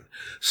since then.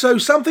 So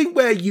something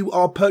where you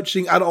are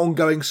purchasing an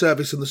ongoing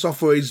service and the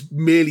software is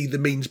merely the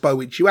means by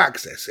which you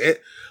access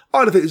it, I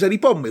don't think there's any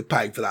problem with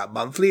paying for that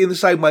monthly, in the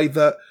same way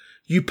that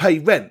you pay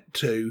rent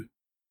to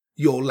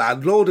your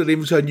landlord, and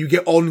in return you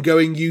get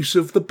ongoing use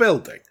of the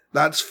building.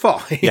 That's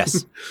fine.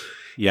 Yes.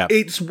 Yeah.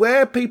 It's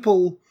where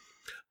people,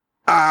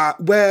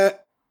 where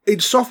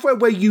it's software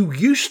where you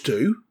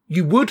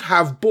would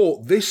have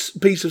bought this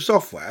piece of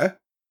software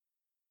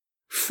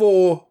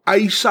for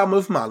a sum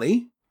of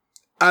money,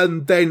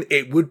 and then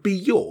it would be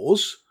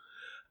yours.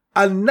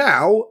 And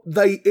now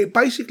it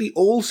basically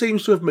all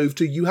seems to have moved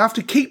to, you have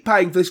to keep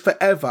paying for this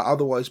forever,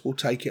 otherwise we'll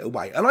take it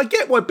away. And I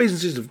get why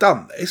businesses have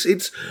done this.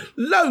 It's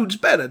loads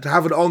better to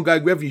have an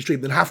ongoing revenue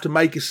stream than have to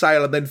make a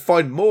sale and then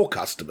find more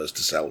customers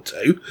to sell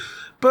to.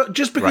 But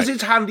just because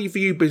it's handy for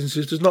you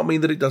businesses does not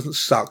mean that it doesn't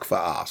suck for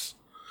us.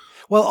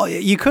 Well,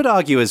 you could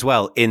argue as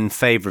well in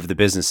favor of the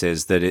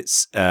businesses that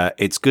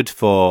it's good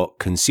for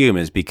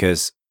consumers,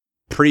 because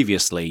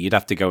previously you'd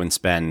have to go and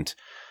spend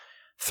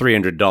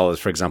 $300,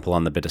 for example,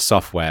 on the bit of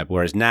software,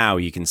 whereas now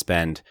you can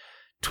spend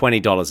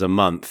 $20 a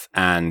month,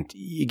 and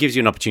it gives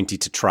you an opportunity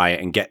to try it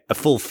and get a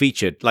full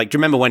feature. Like, do you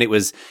remember when it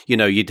was,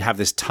 you'd have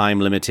this time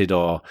limited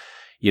or,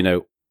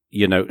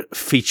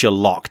 feature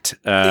locked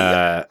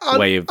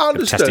way of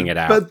testing it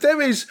out? But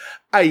there is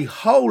a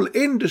whole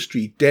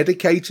industry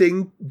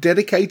dedicated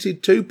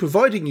to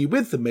providing you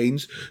with the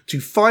means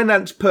to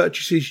finance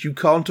purchases you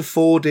can't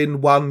afford in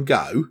one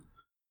go,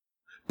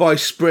 by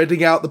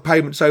spreading out the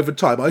payments over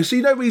time. I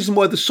see no reason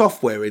why the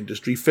software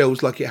industry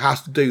feels like it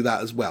has to do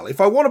that as well. If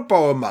I want to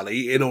borrow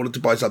money in order to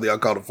buy something I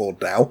can't afford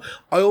now,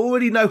 I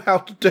already know how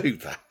to do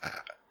that.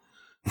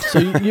 So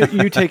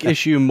you take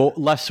issue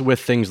less with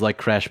things like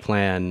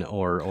CrashPlan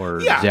or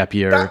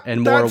Zapier,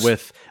 and more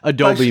with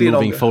Adobe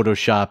moving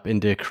Photoshop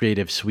into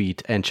Creative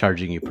Suite and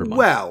charging you per month.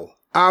 Well,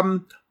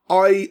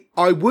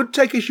 I would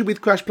take issue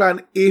with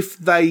CrashPlan if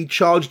they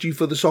charged you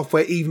for the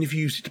software, even if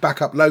you used it to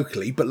back up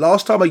locally. But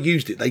last time I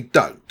used it, they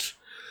don't.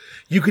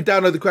 You could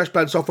download the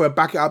CrashPlan software and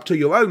back it up to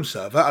your own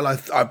server, and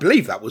I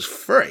believe that was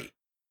free,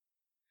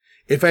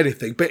 if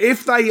anything. But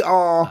if they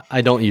are...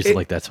 I don't use it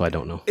like that, so I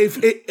don't know.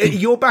 If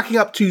you're backing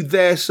up to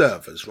their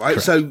servers, right?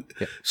 Correct.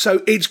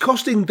 So it's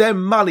costing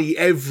them money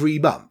every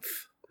month.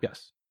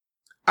 Yes.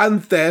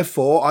 And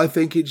therefore, I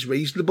think it's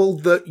reasonable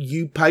that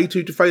you pay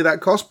to defray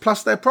that cost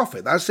plus their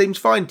profit. That seems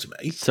fine to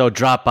me. So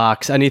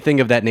Dropbox, anything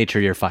of that nature,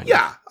 you're fine.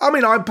 Yeah, I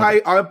mean, I'm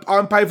paying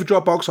for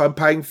Dropbox. I'm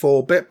paying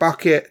for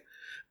Bitbucket,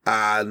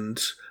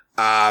 and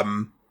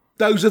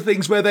those are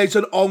things where there's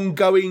an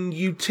ongoing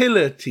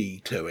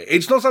utility to it.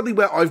 It's not something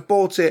where I've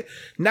bought it,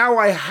 now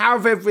I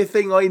have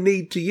everything I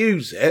need to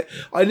use it.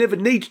 I never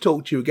need to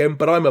talk to you again,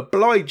 but I'm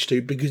obliged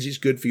to because it's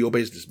good for your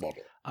business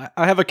model.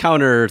 I have a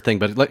counter thing,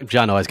 but like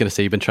John, I was going to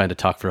say you've been trying to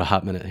talk for a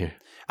hot minute here.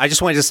 I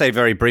just wanted to say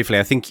very briefly,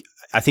 I think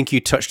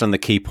you touched on the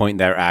key point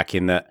there, Ak,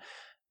 in that,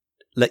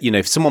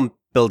 if someone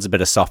builds a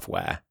bit of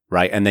software,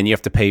 right, and then you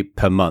have to pay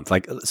per month.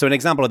 So an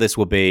example of this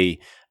will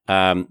be,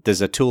 there's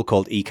a tool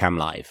called Ecamm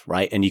Live,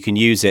 right, and you can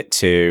use it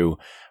to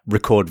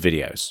record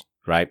videos,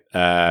 right?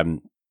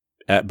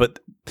 But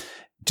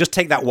just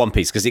take that one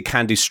piece because it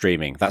can do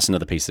streaming. That's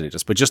another piece that it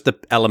does. But just the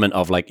element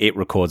of like it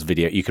records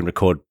video. You can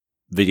record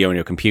video on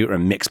your computer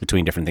and mix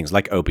between different things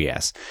like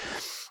OBS.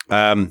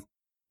 I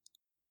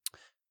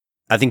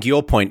think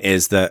your point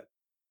is that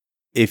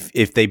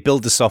if they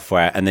build the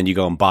software and then you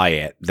go and buy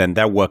it, then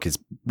their work is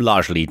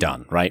largely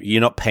done, right?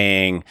 You're not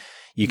paying.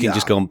 You can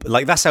just go and,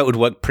 like, that's how it would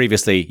work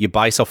previously. You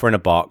buy software in a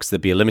box,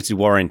 there'd be a limited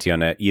warranty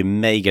on it. You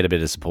may get a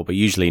bit of support, but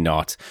usually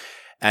not.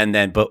 And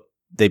then, but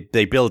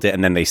they build it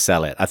and then they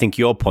sell it. I think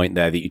your point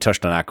there that you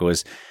touched on,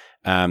 Akko,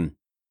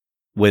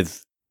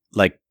 was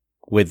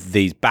with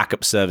these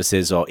backup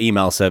services or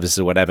email services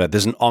or whatever,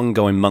 there's an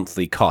ongoing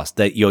monthly cost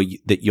that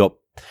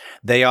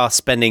they are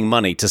spending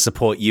money to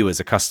support you as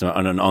a customer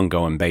on an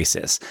ongoing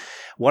basis.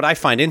 What I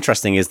find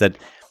interesting is that,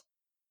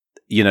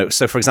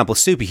 so for example,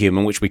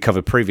 Superhuman, which we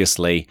covered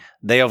previously,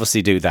 they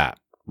obviously do that,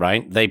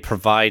 right? They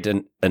provide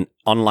an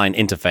online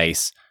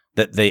interface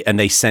that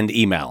they send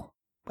email.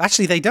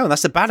 Actually, they don't.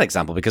 That's a bad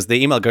example because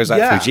the email goes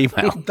out through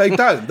Gmail. They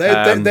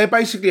don't. They're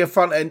basically a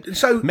front end.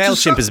 So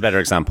MailChimp is a better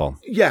example.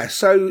 Yeah.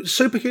 So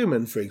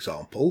Superhuman, for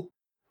example,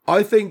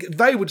 I think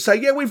they would say,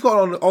 yeah, we've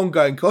got an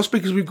ongoing cost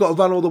because we've got to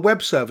run all the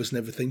web service and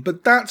everything.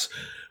 But that's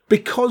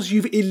because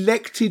you've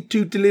elected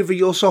to deliver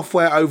your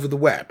software over the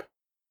web.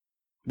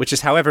 Which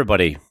is how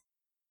everybody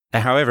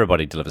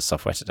delivers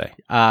software today.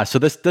 So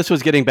this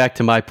was getting back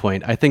to my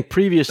point. I think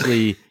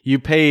previously you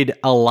paid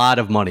a lot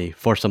of money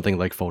for something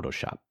like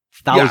Photoshop,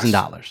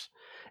 $1,000.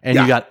 And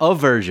you got a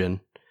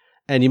version,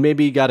 and you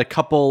maybe got a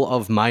couple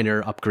of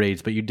minor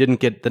upgrades, but you didn't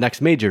get the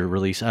next major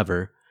release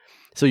ever.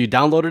 So you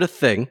downloaded a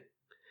thing.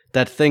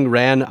 That thing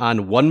ran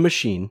on one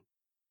machine.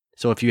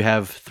 So if you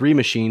have 3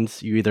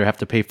 machines, you either have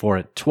to pay for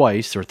it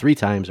twice or 3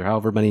 times or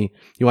however many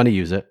you want to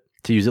use it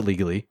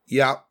legally.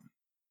 Yeah.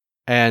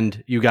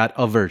 And you got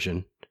a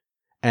version.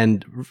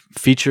 And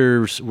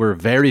features were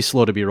very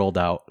slow to be rolled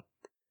out.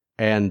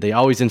 And they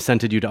always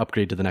incented you to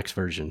upgrade to the next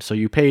version. So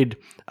you paid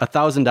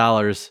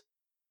 $1,000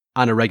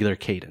 on a regular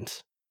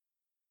cadence.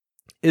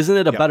 Isn't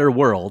it a better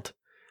world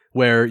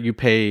where you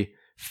pay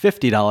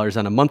 $50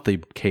 on a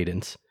monthly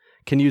cadence,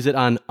 can use it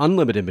on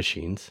unlimited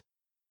machines,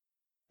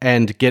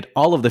 and get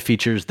all of the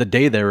features the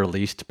day they're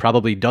released,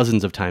 probably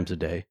dozens of times a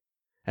day,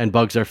 and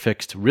bugs are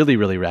fixed really,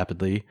 really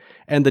rapidly,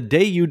 and the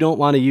day you don't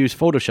want to use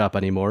Photoshop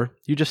anymore,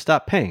 you just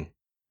stop paying.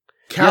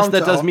 Yes,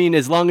 that does mean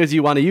as long as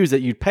you want to use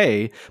it, you'd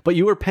pay, but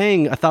you were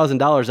paying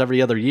 $1,000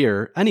 every other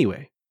year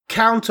anyway.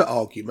 Counter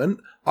argument,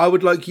 I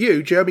would like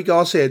you, Jeremy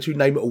Garcia, to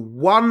name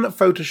one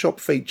Photoshop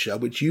feature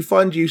which you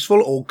find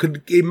useful or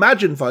could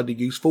imagine finding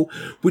useful,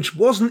 which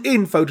wasn't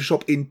in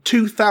Photoshop in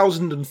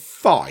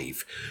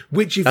 2005,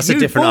 which if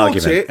you bought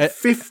it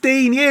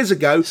 15 years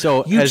ago,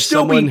 so you'd as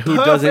still someone be who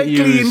doesn't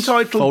use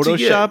entitled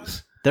Photoshop, to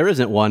use. There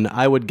isn't one.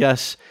 I would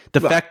guess the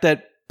fact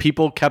that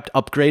people kept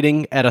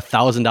upgrading at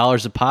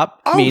 $1,000 a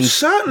pop means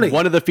certainly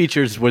one of the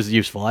features was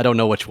useful. I don't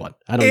know which one.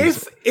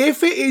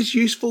 If it is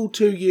useful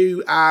to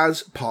you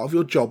as part of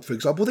your job, for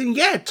example, then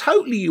yeah,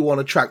 totally you want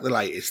to track the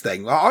latest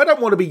thing. I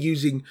don't want to be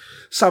using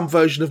some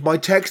version of my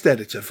text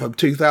editor from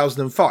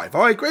 2005.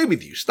 I agree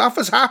with you. Stuff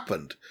has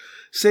happened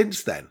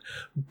since then.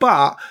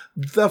 But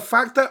the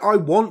fact that I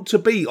want to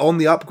be on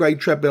the upgrade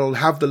treadmill and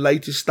have the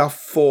latest stuff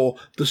for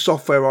the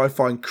software I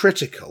find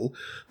critical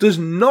does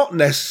not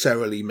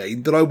necessarily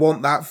mean that I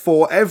want that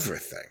for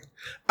everything.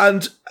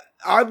 And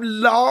I'm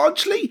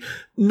largely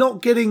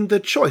not getting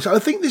the choice. I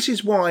think this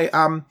is why,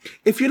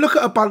 if you look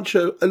at a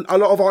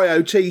lot of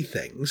IoT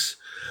things,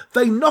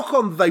 they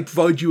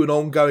provide you an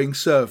ongoing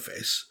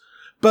service.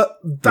 But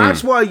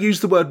that's why I use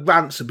the word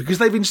ransom, because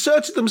they've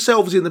inserted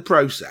themselves in the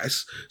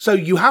process. So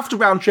you have to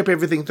round trip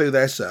everything through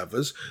their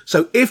servers.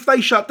 So if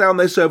they shut down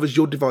their servers,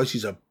 your device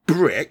is a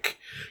brick.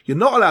 You're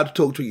not allowed to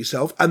talk to it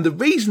yourself. And the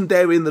reason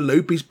they're in the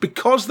loop is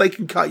because they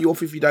can cut you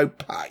off if you don't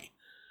pay.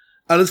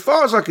 And as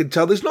far as I can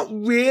tell, there's not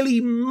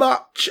really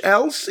much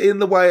else in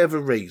the way of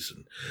a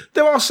reason.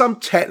 There are some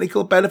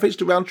technical benefits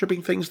to round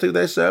tripping things through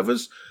their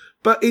servers,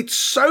 but it's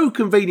so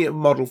convenient a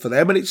model for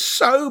them and it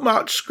so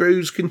much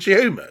screws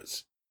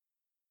consumers.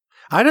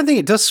 I don't think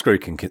it does screw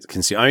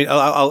consumer. I mean,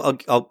 I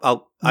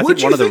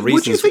think one of the reasons.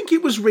 Would you think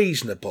it was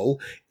reasonable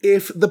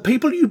if the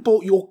people you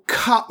bought your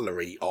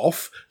cutlery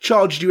off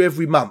charged you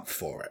every month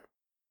for it?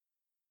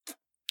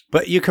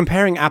 But you're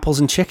comparing apples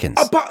and chickens.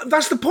 But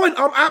that's the point.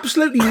 I'm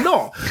absolutely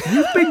not.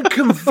 You've been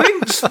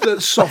convinced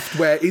that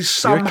software is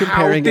somehow You're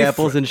comparing different.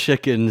 apples and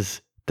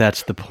chickens.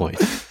 That's the point.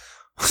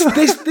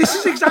 This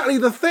is exactly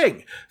the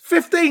thing.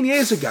 15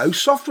 years ago,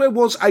 software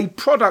was a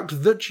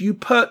product that you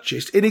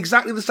purchased in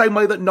exactly the same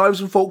way that knives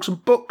and forks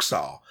and books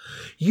are.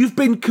 You've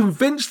been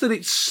convinced that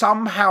it's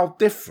somehow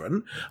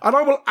different, and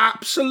I will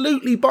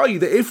absolutely buy you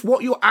that if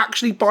what you're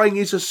actually buying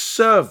is a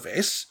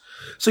service,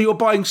 so you're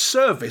buying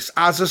service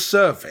as a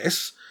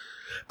service,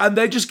 and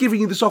they're just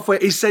giving you the software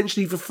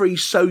essentially for free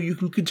so you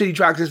can continue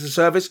to access the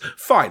service,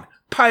 fine,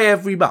 pay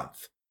every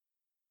month.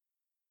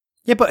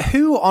 Yeah, but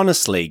who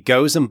honestly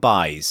goes and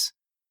buys?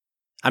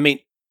 I mean,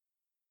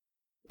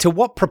 to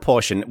what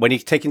proportion, when you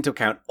take into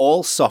account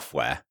all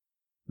software,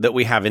 that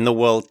we have in the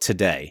world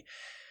today,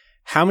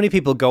 how many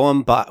people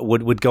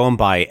would go and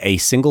buy a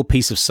single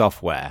piece of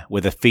software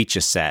with a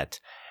feature set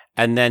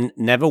and then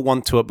never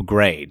want to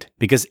upgrade?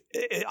 Because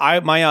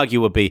my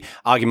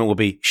argument would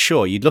be,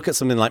 sure, you'd look at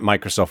something like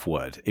Microsoft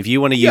Word. If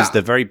you want to use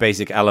the very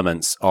basic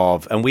elements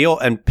of,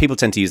 and people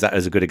tend to use that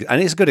as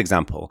and it's a good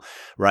example,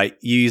 right?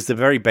 You use the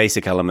very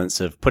basic elements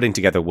of putting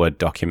together Word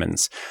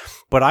documents.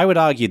 But I would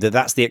argue that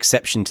that's the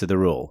exception to the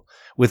rule.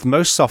 With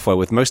most software,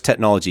 with most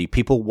technology,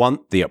 people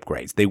want the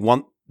upgrades. They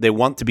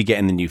want to be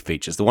getting the new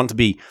features. They want to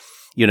be,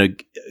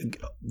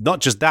 not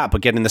just that,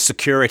 but getting the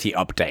security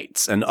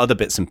updates and other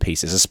bits and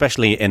pieces,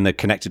 especially in the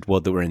connected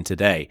world that we're in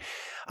today.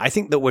 I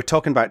think that we're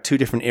talking about two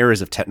different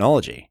eras of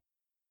technology,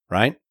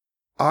 right?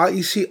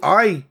 I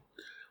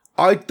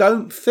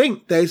don't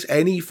think there's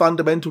any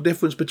fundamental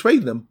difference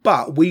between them,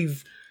 but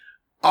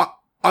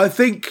I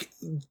think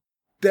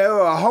there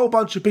are a whole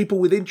bunch of people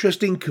with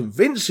interest in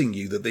convincing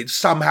you that it's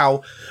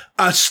somehow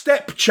a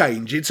step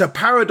change. It's a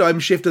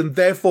paradigm shift, and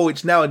therefore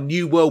it's now a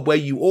new world where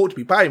you ought to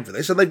be paying for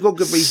this. And they've got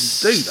good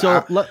reason to do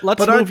that. So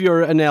let's move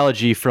your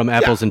analogy from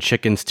apples and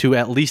chickens to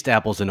at least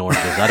apples and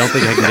oranges. I don't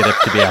think I can get it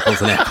to be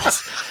apples and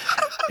apples.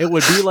 It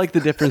would be like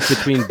the difference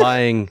between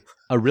buying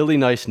a really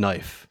nice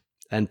knife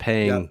and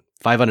paying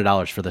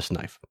 $500 for this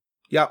knife.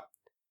 Yep.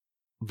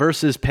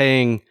 Versus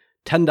paying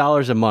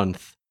 $10 a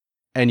month,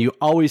 and you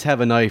always have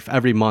a knife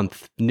every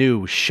month,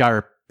 new,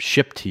 sharp,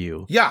 shipped to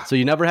you. Yeah. So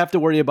you never have to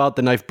worry about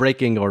the knife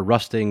breaking or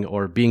rusting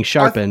or being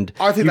sharpened.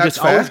 I think you that's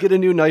just fair. always get a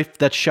new knife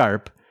that's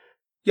sharp.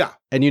 Yeah.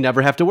 And you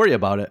never have to worry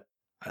about it.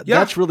 Yeah.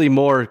 That's really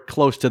more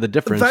close to the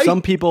difference.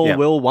 Some people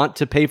will want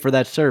to pay for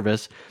that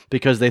service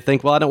because they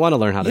think, well, I don't want to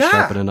learn how to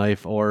sharpen a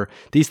knife, or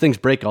these things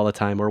break all the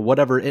time, or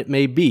whatever it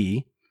may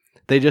be.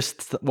 They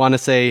just want to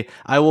say,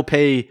 I will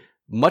pay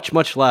much,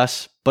 much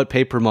less, but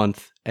pay per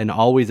month and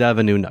always have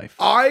a new knife.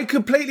 I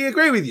completely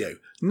agree with you.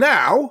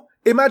 Now,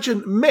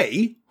 imagine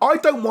me. I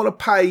don't want to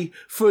pay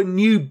for a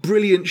new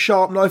brilliant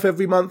sharp knife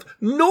every month,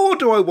 nor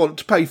do I want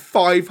to pay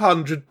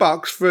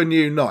 $500 for a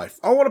new knife.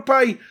 I want to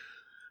pay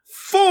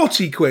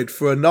 40 quid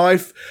for a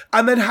knife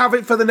and then have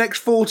it for the next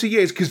 40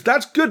 years, because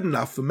that's good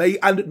enough for me,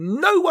 and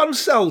no one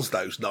sells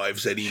those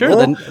knives anymore. Sure,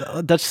 then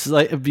that's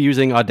like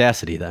using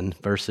Audacity then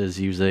versus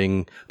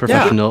using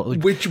professional.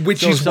 Which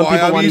is why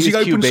I'm using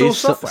open source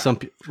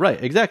software.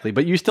 Right, exactly.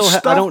 But you still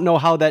I don't know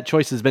how that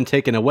choice has been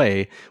taken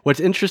away. What's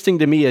interesting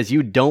to me is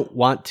you don't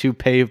want to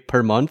pay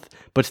per month,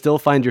 but still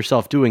find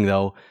yourself doing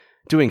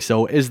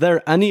so. Is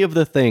there any of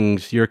the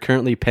things you're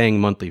currently paying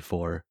monthly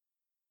for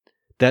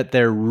that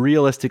there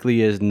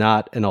realistically is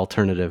not an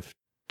alternative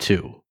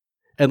to?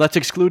 And let's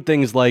exclude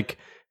things like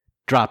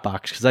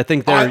Dropbox, because I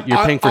think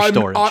you're paying for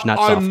storage, not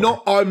software.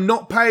 I'm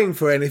not paying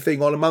for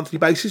anything on a monthly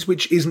basis,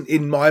 which isn't,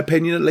 in my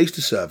opinion, at least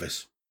a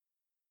service.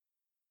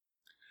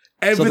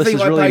 So this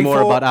is really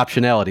more about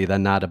optionality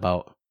than not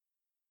about...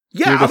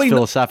 You're just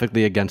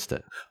philosophically against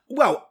it.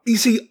 Well, you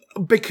see,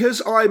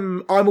 because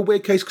I'm a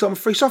weird case because I'm a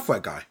free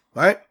software guy,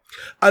 right?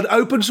 And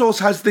open source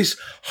has this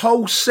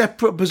whole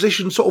separate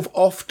position sort of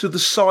off to the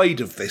side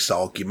of this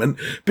argument,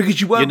 because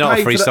you weren't. You're not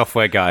a free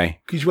software guy.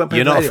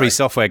 You're not a free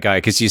software guy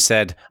because you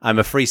said I'm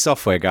a free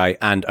software guy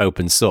and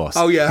open source.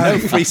 Oh yeah, no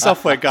free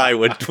software guy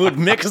would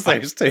mix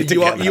those two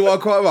together. You are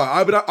quite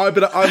right.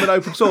 I'm an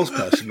open source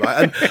person,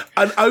 right?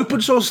 And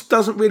open source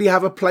doesn't really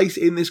have a place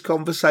in this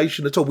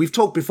conversation at all. We've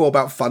talked before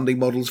about funding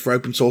models for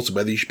open source and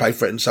whether you should pay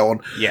for it and so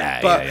on.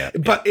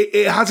 But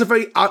it has a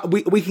very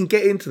we can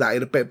get into that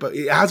in a bit, but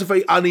it has a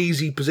very uneasy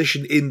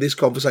position in this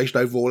conversation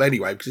overall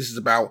anyway, because this is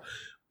about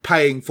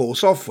paying for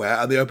software,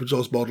 and the open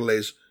source model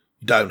is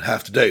you don't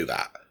have to do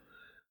that.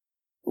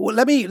 Well,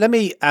 let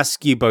me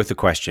ask you both a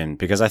question,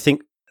 because I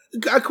think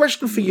a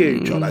question for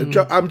you, John.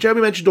 Jeremy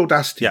mentioned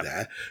Audacity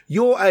there.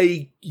 You're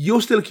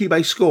still a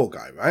Cubase score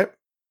guy, right?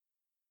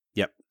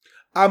 Yep.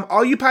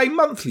 Are you paying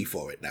monthly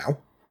for it now?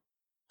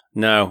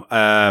 No.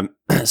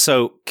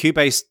 So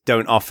Cubase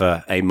don't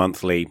offer a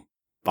monthly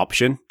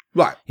option.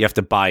 Right. You have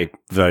to buy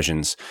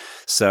versions.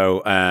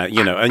 So, and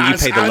you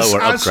pay the lower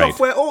upgrade. As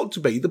software ought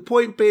to be. The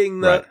point being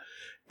that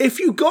if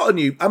you got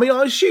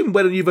I assume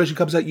when a new version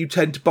comes out, you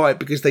tend to buy it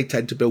because they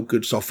tend to build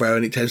good software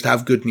and it tends to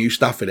have good new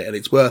stuff in it and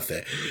it's worth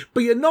it.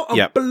 But you're not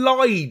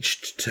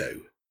obliged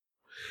to.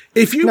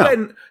 If you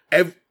went,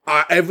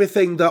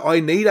 everything that I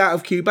need out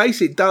of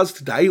Cubase, it does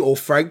today, or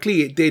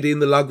frankly, it did in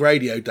the Lug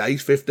Radio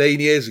days 15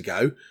 years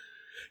ago,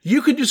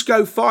 you can just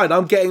go, fine,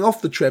 I'm getting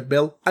off the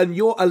treadmill, and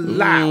you're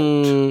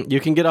allowed. You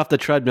can get off the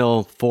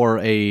treadmill for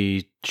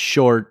a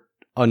short,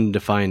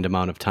 undefined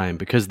amount of time,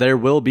 because there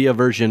will be a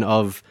version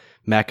of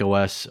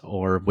macOS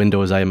or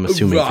Windows, I am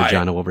assuming for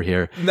Jono over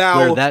here,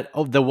 now,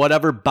 where the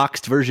whatever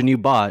boxed version you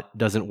bought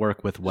doesn't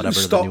work with whatever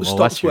the new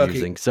OS you're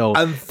using. So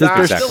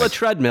there's still a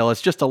treadmill,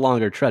 it's just a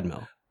longer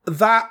treadmill.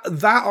 That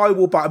I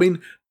will buy. I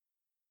mean,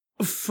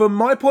 from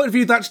my point of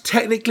view, that's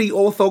technically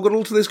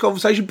orthogonal to this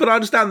conversation, but I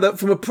understand that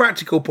from a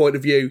practical point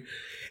of view,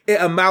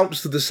 it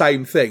amounts to the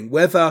same thing.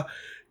 Whether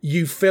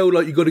you feel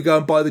like you've got to go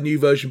and buy the new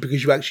version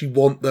because you actually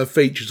want the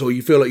features, or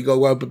you feel like you've got to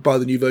go and buy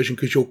the new version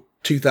because your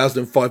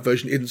 2005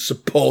 version isn't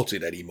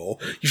supported anymore.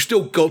 You've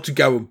still got to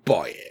go and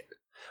buy it.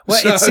 Well,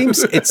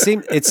 it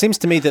seems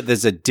to me that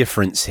there's a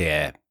difference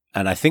here,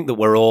 and I think that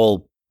we're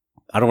all.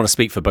 I don't want to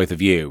speak for both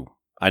of you.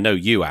 I know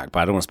you, Ak, but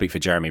I don't want to speak for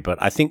Jeremy.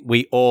 But I think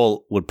we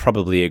all would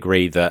probably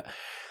agree that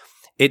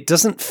it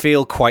doesn't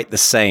feel quite the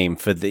same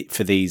for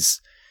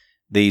these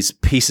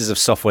pieces of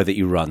software that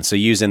you run. So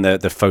using the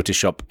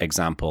Photoshop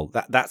example,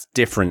 that's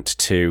different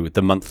to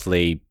the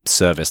monthly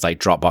service like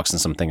Dropbox and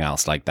something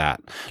else like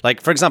that. Like,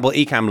 for example,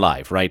 Ecamm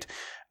Live, right?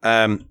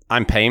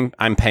 I'm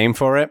paying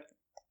for it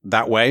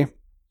that way,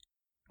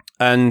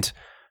 and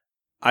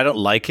I don't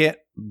like it,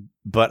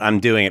 but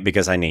I'm doing it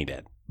because I need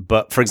it.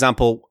 But for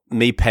example,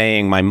 me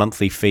paying my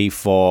monthly fee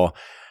for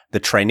the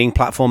training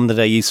platform that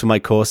I use for my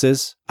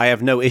courses, I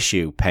have no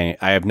issue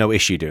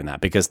doing that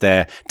because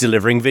they're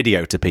delivering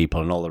video to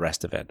people and all the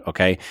rest of it.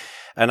 Okay.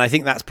 And I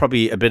think that's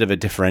probably a bit of a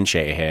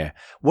differentiator here.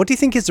 What do you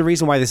think is the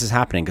reason why this is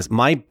happening? Because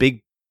my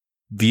big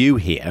view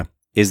here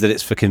is that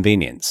it's for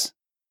convenience.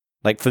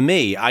 Like for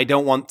me, I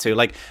don't want to,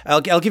 like,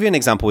 I'll give you an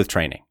example with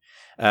training.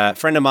 A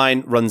friend of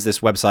mine runs this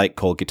website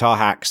called Guitar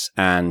Hacks,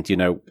 and,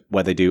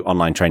 where they do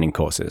online training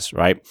courses,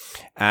 right?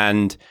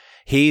 And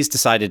he's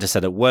decided to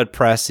set up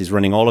WordPress. He's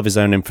running all of his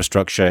own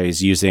infrastructure.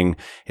 He's using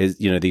his,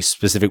 these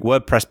specific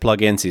WordPress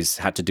plugins. He's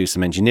had to do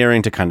some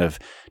engineering to kind of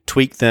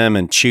tweak them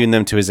and tune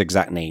them to his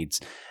exact needs.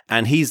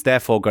 And he's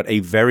therefore got a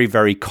very,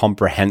 very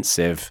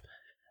comprehensive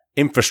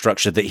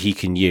infrastructure that he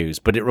can use,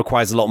 but it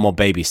requires a lot more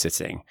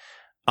babysitting.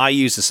 I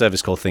use a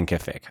service called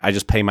Thinkific. I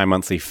just pay my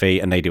monthly fee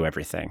and they do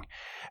everything.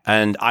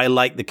 And I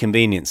like the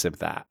convenience of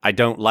that. I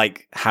don't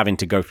like having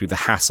to go through the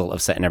hassle of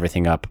setting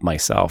everything up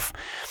myself.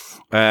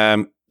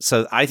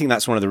 So I think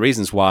that's one of the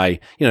reasons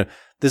why,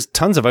 there's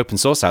tons of open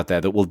source out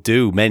there that will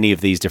do many of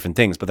these different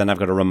things, but then I've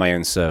got to run my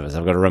own servers.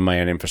 I've got to run my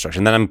own infrastructure.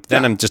 And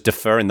then I'm just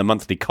deferring the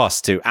monthly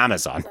cost to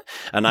Amazon,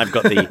 and I've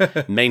got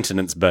the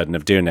maintenance burden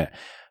of doing it.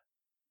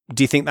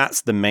 Do you think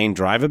that's the main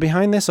driver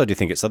behind this, or do you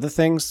think it's other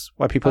things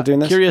why people are doing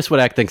this? Curious what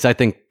Ak thinks. I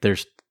think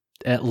there's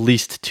at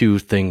least two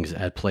things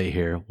at play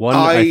here. One,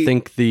 I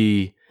think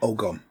the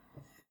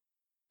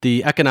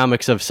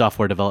economics of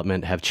software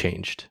development have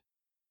changed,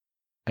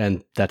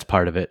 and that's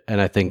part of it.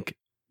 And I think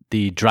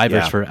the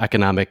drivers for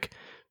economic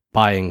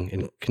buying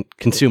and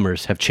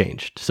consumers have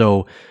changed.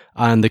 So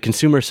on the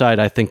consumer side,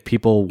 I think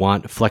people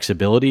want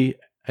flexibility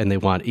and they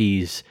want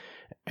ease.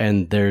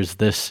 And there's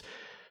this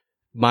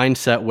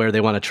mindset where they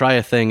want to try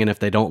a thing, and if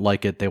they don't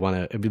like it, they want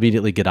to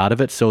immediately get out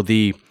of it. So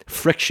the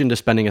friction to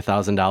spending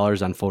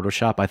 $1,000 on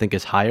Photoshop, I think,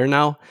 is higher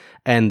now,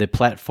 and the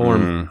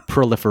platform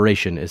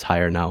proliferation is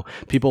higher now.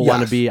 People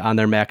want to be on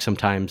their Mac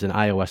sometimes, and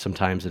iOS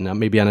sometimes, and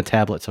maybe on a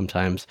tablet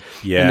sometimes.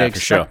 Yeah, and they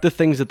expect the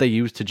things that they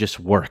use to just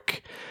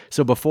work.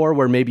 So before,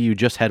 where maybe you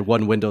just had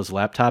one Windows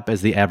laptop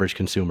as the average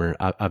consumer,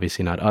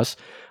 obviously not us,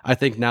 I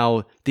think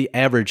now the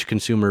average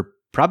consumer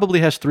probably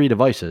has 3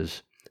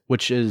 devices,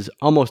 which is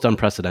almost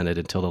unprecedented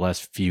until the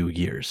last few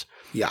years.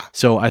 Yeah.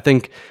 So I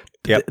think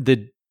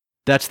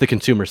that's the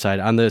consumer side.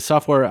 On the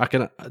software,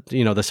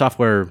 the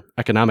software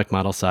economic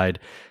model side,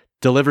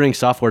 delivering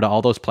software to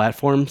all those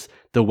platforms,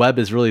 the web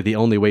is really the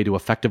only way to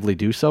effectively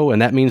do so.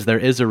 And that means there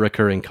is a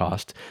recurring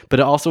cost,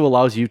 but it also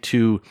allows you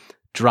to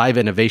drive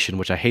innovation,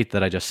 which I hate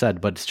that I just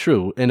said, but it's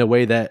true, in a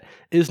way that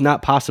is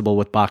not possible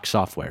with box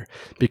software,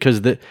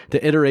 because the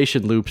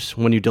iteration loops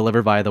when you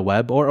deliver via the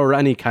web or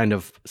any kind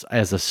of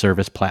as a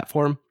service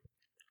platform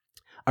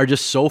are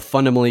just so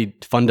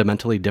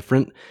fundamentally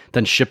different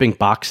than shipping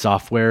box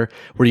software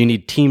where you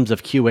need teams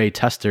of QA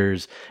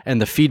testers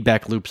and the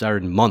feedback loops are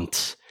in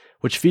months,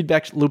 which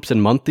feedback loops in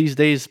months these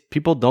days,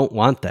 people don't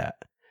want that.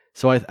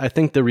 So I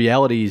think the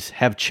realities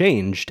have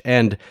changed.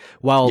 And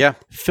while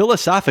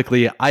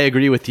philosophically, I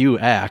agree with you,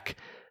 Ak,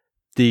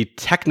 the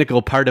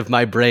technical part of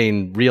my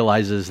brain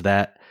realizes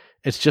that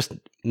it's just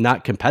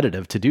not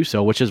competitive to do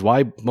so, which is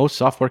why most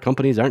software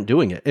companies aren't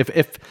doing it.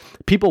 If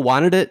people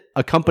wanted it,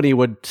 a company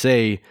would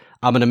say,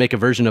 I'm going to make a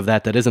version of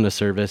that isn't a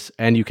service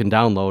and you can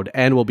download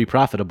and will be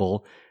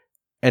profitable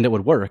and it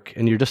would work.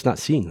 And you're just not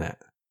seeing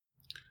that.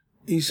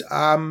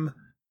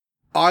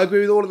 I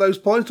agree with all of those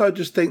points. I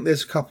just think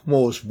there's a couple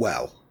more as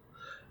well.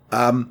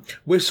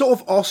 We're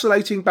sort of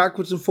oscillating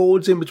backwards and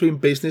forwards in between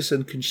business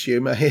and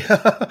consumer here.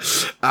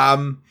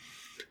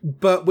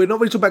 But we're not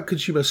really talking about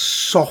consumer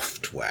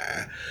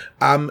software.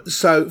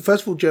 So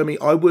first of all, Jeremy,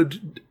 I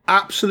would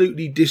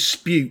absolutely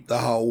dispute the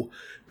whole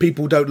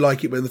people don't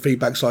like it when the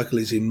feedback cycle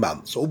is in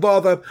months. Or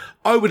rather,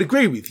 I would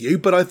agree with you,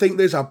 but I think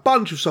there's a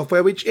bunch of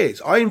software which is.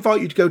 I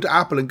invite you to go to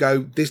Apple and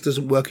go, this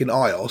doesn't work in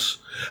iOS,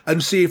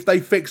 and see if they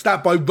fix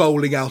that by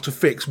rolling out a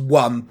fix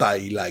one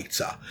day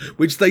later,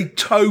 which they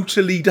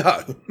totally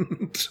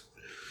don't.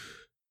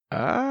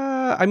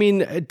 I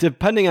mean,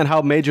 depending on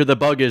how major the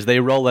bug is, they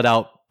roll it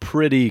out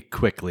pretty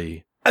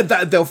quickly. And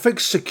they'll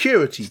fix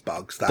security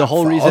bugs that The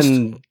whole fast.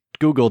 reason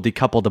Google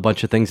decoupled a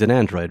bunch of things in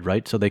Android,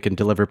 right? So they can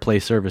deliver Play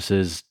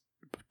services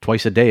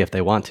twice a day if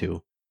they want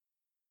to,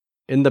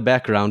 in the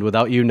background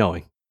without you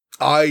knowing.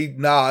 I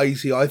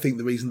think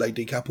the reason they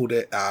decoupled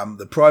it,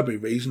 the primary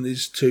reason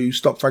is to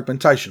stop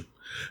fragmentation.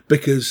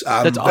 Because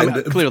that's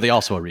clearly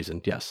also a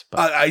reason, yes.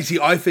 But.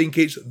 I think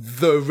it's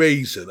the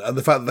reason, and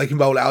the fact that they can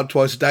roll it out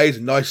twice a day is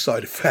a nice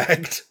side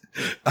effect.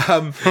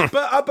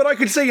 But I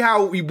can see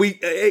how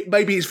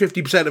maybe it's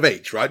 50% of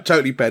each, right?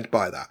 Totally bent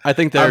by that. I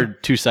think they're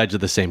two sides of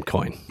the same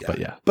coin. Yeah. But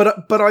yeah,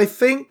 but I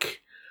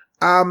think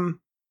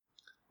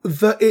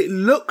that it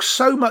looks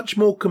so much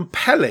more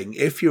compelling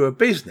if you're a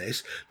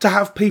business to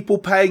have people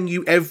paying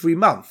you every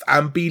month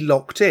and be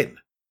locked in.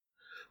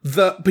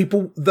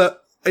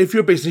 If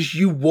you're a business,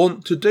 you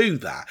want to do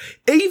that.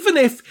 Even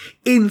if,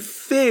 in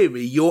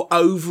theory, your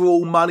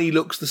overall money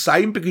looks the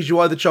same because you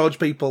either charge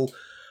people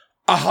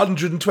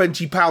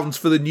 £120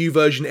 for the new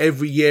version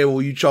every year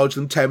or you charge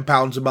them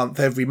 £10 a month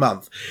every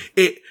month.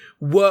 It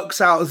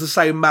works out as the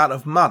same amount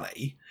of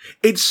money.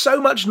 It's so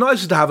much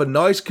nicer to have a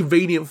nice,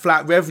 convenient,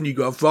 flat revenue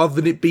graph rather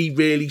than it be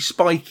really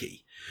spiky.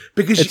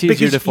 Because it's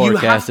easier to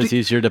forecast, it's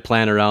easier to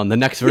plan around. The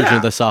next version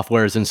of the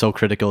software isn't so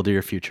critical to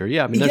your future.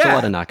 Yeah, I mean, there's a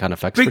lot of knock-on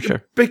effects for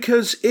sure.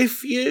 Because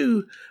if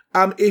you've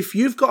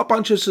got a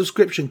bunch of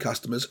subscription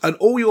customers and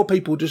all your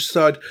people just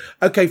decide,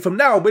 okay, from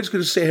now on, we're just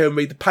going to sit here and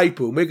read the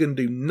paper and we're going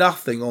to do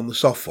nothing on the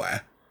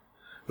software,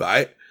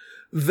 right?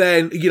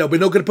 Then, we're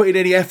not going to put in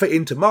any effort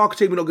into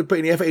marketing. We're not going to put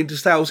any effort into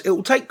sales. It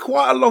will take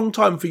quite a long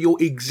time for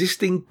your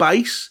existing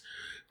base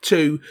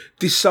to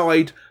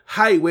decide,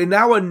 hey, we're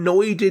now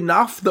annoyed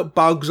enough that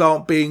bugs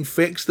aren't being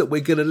fixed that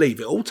we're going to leave.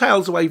 It all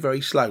tails away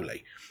very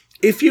slowly.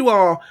 If you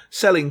are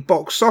selling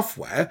box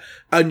software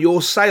and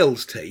your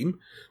sales team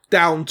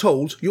down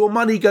tools, your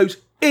money goes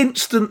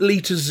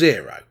instantly to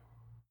zero.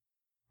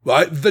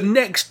 Right? The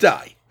next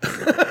day.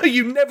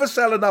 You never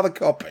sell another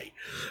copy.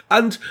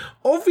 And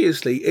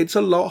obviously, it's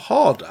a lot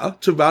harder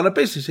to run a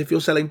business if you're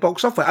selling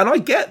box software. And I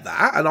get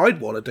that, and I'd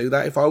want to do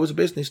that if I was a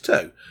business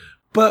too.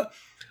 But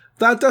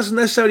that doesn't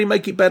necessarily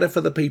make it better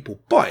for the people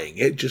buying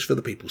it, just for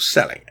the people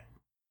selling it.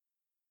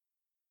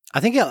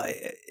 I think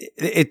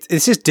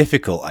it's just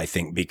difficult, I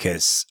think,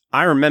 because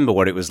I remember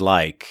what it was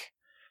like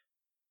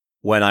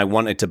when I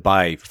wanted to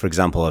buy, for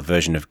example, a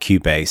version of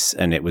Cubase,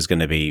 and it was going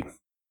to be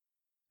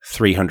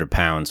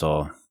 £300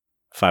 or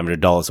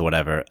 $500 or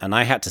whatever, and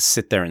I had to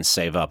sit there and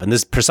save up. And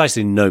there's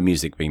precisely no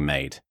music being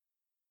made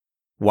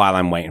while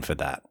I'm waiting for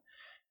that.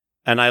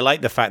 And I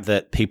like the fact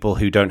that people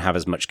who don't have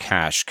as much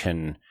cash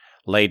can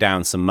lay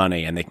down some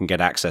money and they can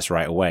get access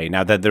right away.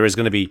 Now, there is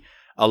going to be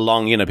a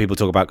long, people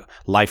talk about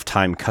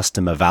lifetime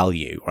customer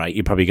value, right?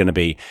 You're probably going to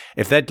be,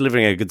 if they're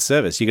delivering a good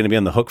service, you're going to be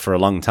on the hook for a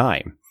long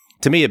time.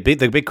 To me,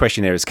 the big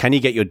question there is, can you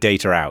get your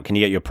data out? Can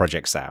you get your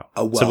projects out?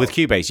 Oh, well. So with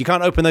Cubase, you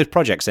can't open those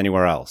projects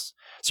anywhere else.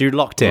 So you're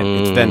locked in.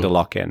 It's vendor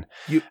lock-in.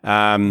 You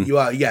are,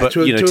 yeah. But,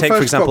 to a first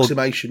for example,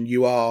 approximation,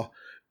 you are...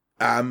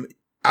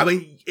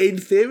 in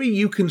theory,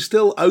 you can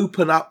still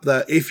open up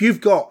if you've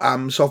got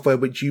software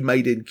which you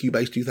made in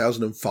Cubase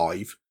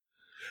 2005,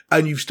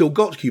 and you've still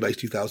got Cubase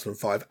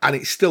 2005, and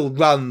it still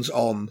runs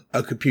on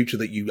a computer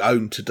that you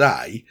own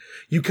today,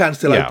 you can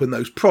still open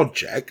those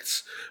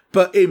projects.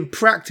 But in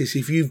practice,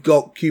 if you've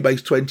got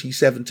Cubase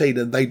 2017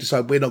 and they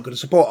decide we're not going to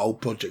support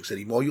old projects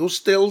anymore, you're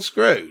still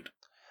screwed.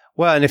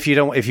 Well, and if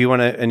you're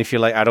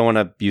like, I don't want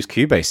to use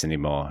Cubase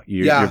anymore,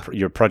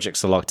 your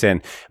projects are locked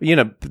in.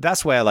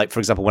 That's where, like, for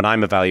example, when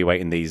I'm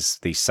evaluating these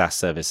SaaS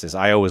services,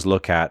 I always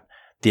look at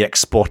the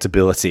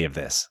exportability of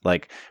this.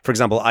 Like, for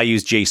example, I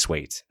use G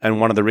Suite, and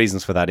one of the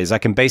reasons for that is I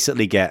can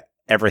basically get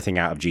everything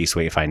out of G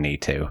Suite if I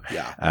need to.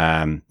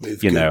 Yeah.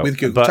 With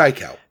Google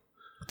Takeout.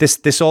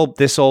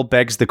 This all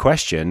begs the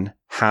question: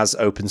 has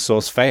open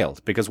source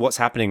failed? Because what's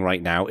happening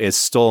right now is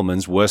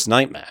Stallman's worst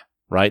nightmare.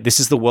 Right? This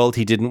is the world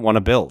he didn't want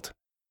to build.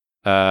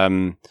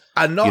 And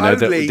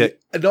not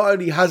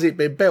only has it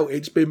been built,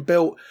 it's been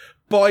built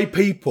by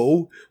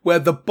people where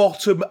the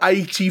bottom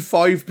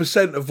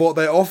 85% of what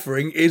they're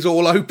offering is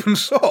all open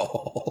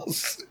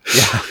source.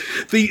 Yeah.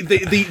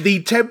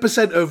 The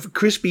 10% of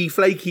crispy,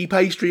 flaky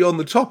pastry on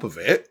the top of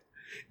it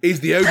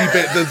is the only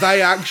bit that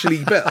they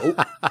actually built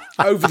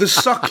over the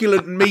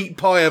succulent meat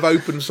pie of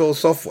open source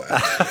software.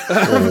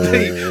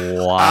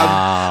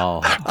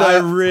 Wow.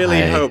 I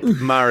really hope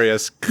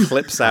Marius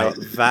clips out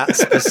that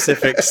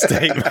specific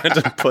statement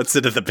and puts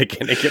it at the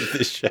beginning of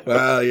this show.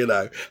 Well,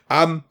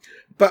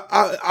 but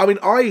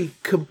I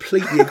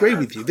completely agree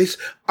with you.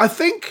 I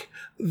think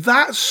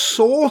that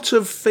sort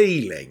of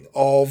feeling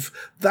of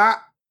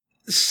that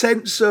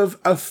sense of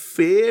a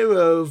fear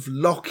of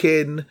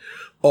lock-in,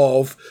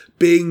 of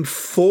being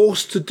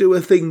forced to do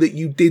a thing that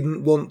you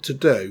didn't want to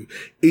do,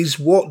 is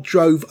what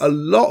drove a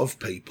lot of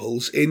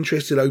people's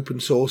interest in open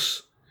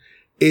source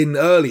in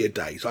earlier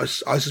days. I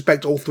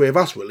suspect all three of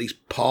us were at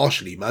least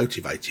partially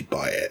motivated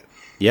by it.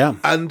 Yeah.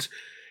 And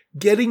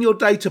getting your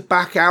data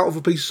back out of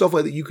a piece of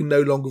software that you can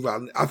no longer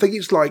run, I think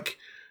it's like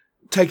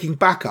taking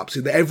backups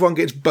in that everyone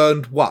gets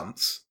burned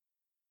once,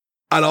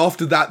 and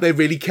after that they're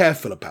really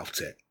careful about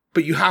it.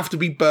 But you have to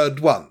be burned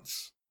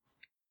once.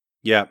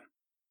 Yeah.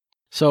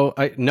 So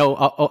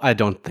I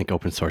don't think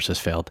open source has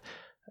failed.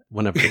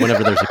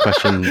 Whenever there's a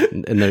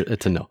question in there,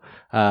 it's a no.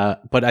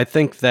 But I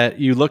think that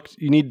you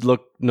need to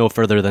look no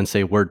further than,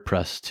 say,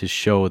 WordPress to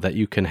show that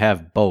you can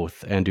have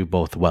both and do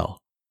both well.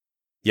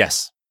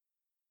 Yes.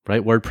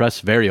 Right?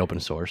 WordPress, very open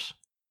source.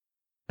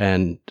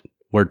 And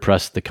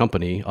WordPress, the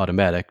company,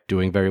 Automatic,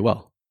 doing very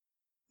well.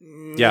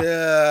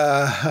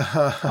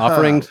 Yeah.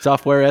 Offering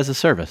software as a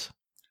service.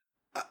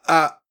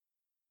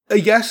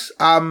 Yes.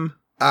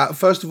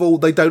 First of all,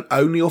 they don't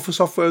only offer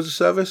software as a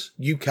service.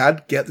 You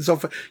can get the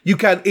software. You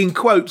can, in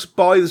quotes,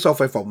 buy the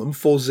software from them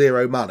for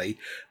zero money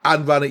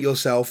and run it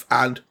yourself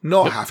and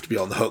not have to be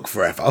on the hook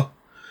forever.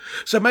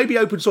 So maybe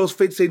open source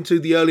fits into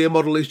the earlier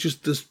model. It's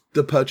just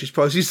the purchase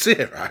price is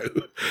zero.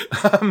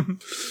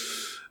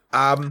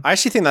 I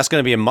actually think that's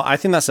going to be I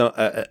think that's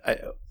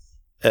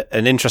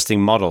an interesting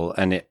model,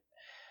 and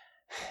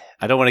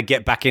I don't want to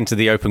get back into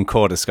the open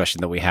core discussion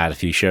that we had a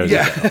few shows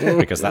ago,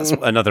 because that's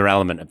another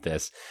element of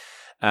this.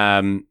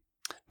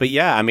 But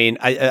yeah, I mean,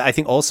 I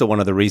think also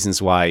one of the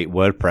reasons why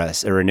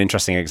WordPress are an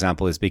interesting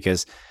example is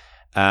because,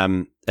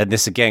 and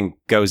this again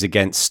goes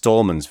against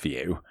Stallman's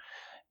view,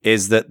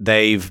 is that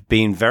they've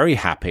been very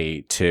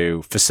happy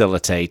to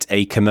facilitate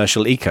a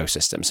commercial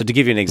ecosystem. So to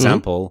give you an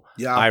example,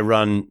 I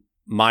run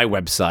my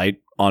website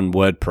on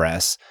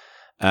WordPress,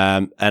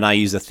 and I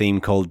use a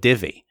theme called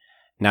Divi.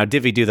 Now,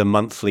 Divi do the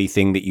monthly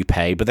thing that you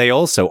pay, but they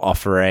also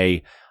offer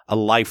a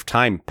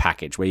lifetime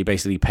package where you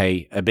basically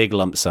pay a big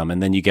lump sum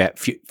and then you get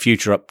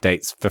future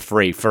updates for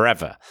free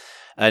forever.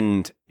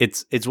 And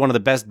it's one of the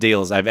best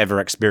deals I've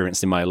ever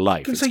experienced in my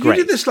life. It's you great.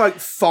 did this like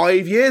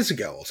 5 years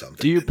ago or something.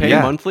 Do you pay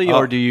monthly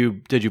or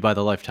did you buy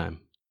the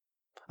lifetime?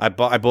 I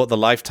bought the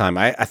lifetime.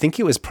 I think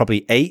it was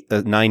probably 8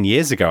 or 9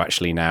 years ago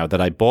actually now that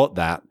I bought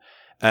that.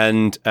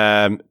 And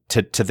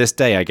to this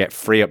day I get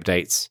free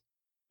updates.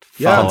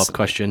 Follow-up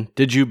question.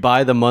 Did you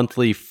buy the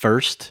monthly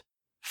first,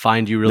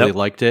 find you really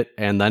liked it,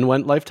 and then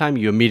went lifetime?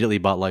 You immediately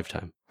bought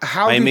lifetime.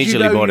 How did you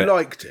know you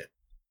liked it?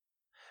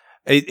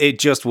 It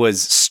just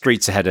was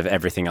streets ahead of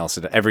everything else,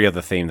 every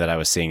other theme that I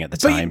was seeing at the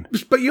time.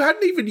 But you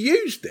hadn't even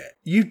used it.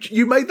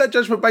 You made that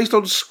judgment based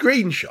on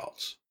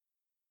screenshots.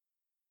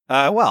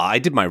 Well, I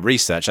did my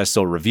research. I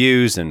saw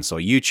reviews and saw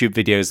YouTube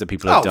videos that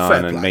people had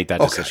done and made that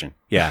decision.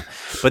 Yeah,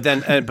 but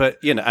then, but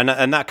you know,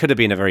 and that could have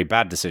been a very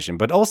bad decision.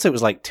 But also, it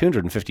was like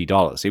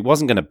 $250. It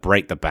wasn't going to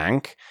break the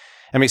bank.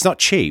 I mean, it's not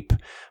cheap,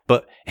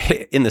 but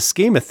in the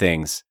scheme of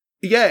things,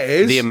 yeah, it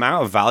is. The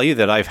amount of value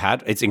that I've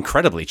had, it's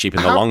incredibly cheap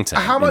in the long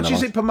term. How much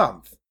is it per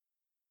month?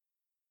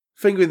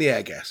 Finger in the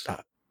air guess.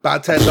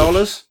 About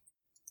 $10?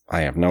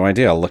 I have no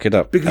idea. I'll look it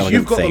up. Because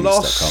you've got the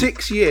last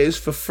 6 years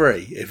for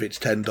free if it's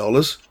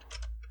 $10.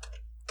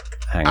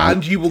 Hang on.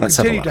 And you will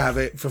continue to have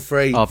it for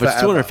free. Oh, if it's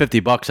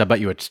 $250, I bet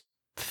you it's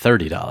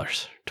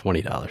 $30,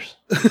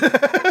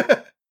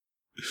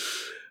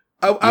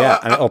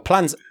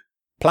 $20.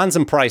 Plans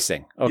and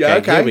pricing.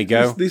 Okay, here we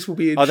go. This will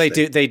be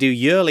interesting. They do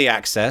yearly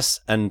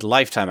access and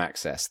lifetime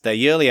access. Their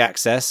yearly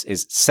access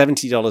is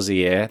 $70 a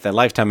year. Their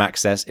lifetime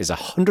access is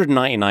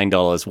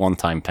 $199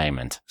 one-time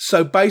payment.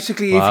 So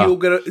basically, if you're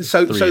gonna,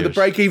 so the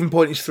break-even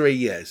point is 3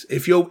 years.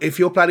 If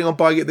you're planning on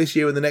buying it this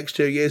year and the next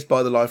 2 years,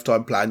 buy the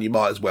lifetime plan. You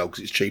might as well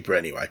because it's cheaper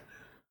anyway.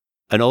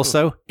 And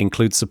also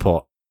include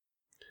support.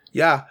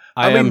 Yeah,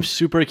 I am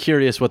super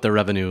curious what the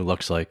revenue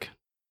looks like.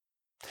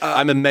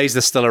 I'm amazed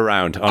they're still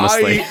around,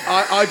 honestly.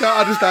 I don't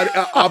understand.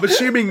 I'm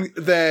assuming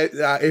that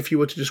if you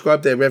were to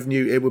describe their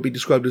revenue, it would be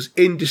described as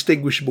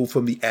indistinguishable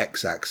from the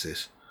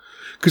x-axis.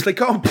 Because they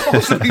can't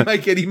possibly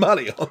make any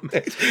money on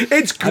this.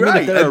 It's great. I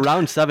mean, if they're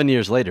around 7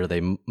 years later,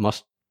 they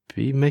must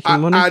be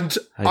making money. And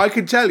I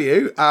can tell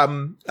you,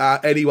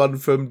 anyone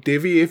from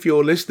Divi, if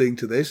you're listening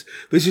to this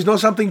is not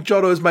something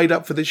Jono has made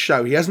up for this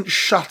show. He hasn't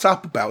shut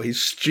up about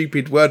his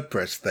stupid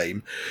WordPress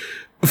theme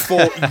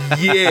for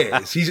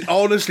years. He's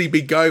honestly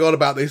been going on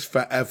about this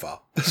forever.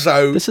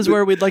 So this is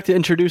where we'd like to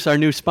introduce our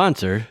new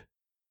sponsor,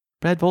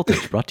 Bad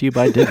Voltage, brought to you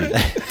by Divi.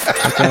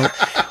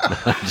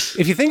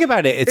 If you think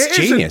about it, it's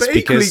genius. But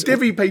equally,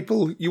 Divi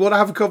people, you want to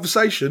have a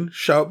conversation,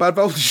 show at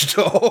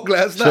badvoltage.org,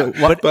 let us know.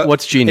 So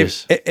what's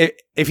genius?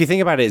 If you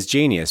think about it, it's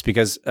genius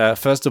because,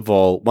 first of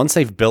all, once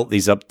they've built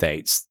these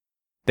updates,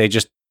 they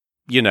just,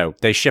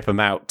 they ship them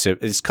out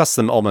it costs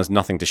them almost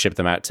nothing to ship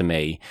them out to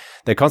me.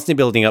 They're constantly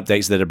building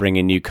updates that are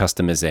bringing new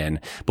customers in.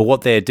 But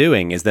what they're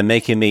doing is they're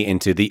making me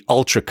into the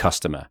ultra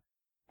customer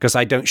because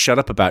I don't shut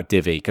up about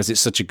Divi because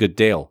it's such a good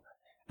deal.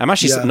 I'm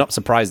actually not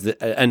surprised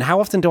and how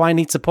often do I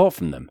need support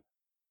from them?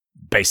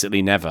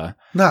 Basically never.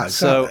 No.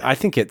 So I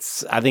think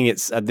it's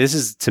this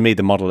is to me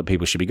the model that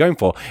people should be going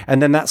for.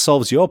 And then that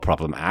solves your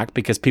problem, Ack,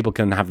 because people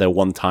can have their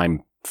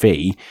one-time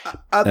fee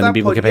and then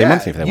people can pay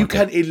monthly if they want to.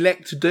 You can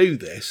elect to do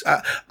this.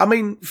 I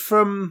mean,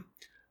 from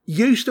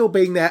you still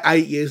being there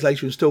 8 years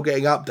later and still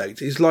getting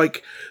updates is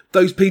like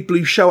those people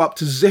who show up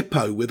to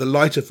Zippo with a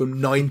lighter from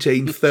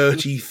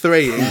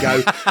 1933 and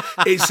go,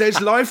 it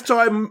says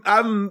lifetime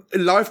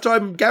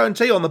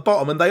guarantee on the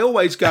bottom, and they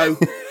always go,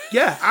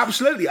 yeah,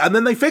 absolutely, and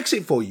then they fix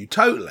it for you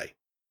totally.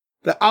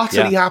 They're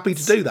utterly happy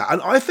to do that,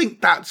 and I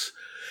think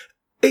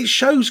it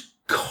shows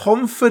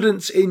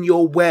confidence in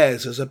your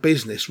wares as a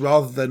business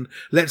rather than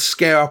let's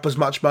scare up as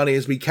much money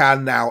as we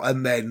can now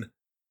and then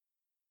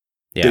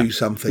do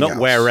something Not else.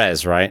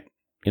 whereas, right?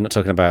 You're not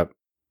talking about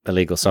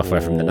illegal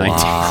software from the 90s.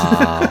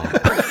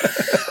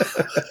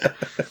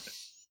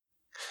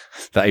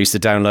 That I used to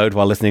download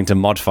while listening to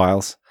mod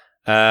files.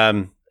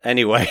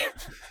 Anyway.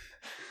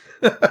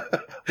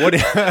 What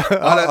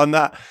on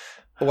that?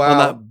 Wow. On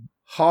that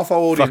half our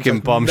audience fucking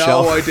has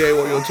bombshell. no idea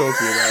what you're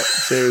talking about.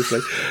 Seriously.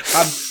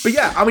 But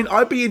yeah, I mean,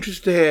 I'd be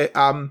interested to hear,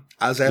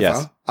 as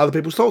ever, other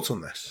people's thoughts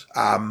on this.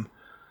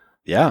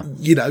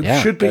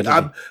 Should be.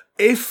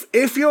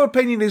 If your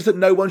opinion is that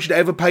no one should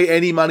ever pay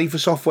any money for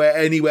software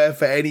anywhere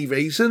for any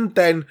reason,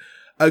 then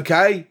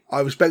okay,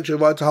 I respect your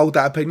right to hold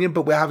that opinion,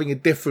 but we're having a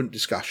different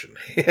discussion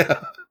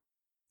here.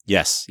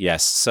 Yes.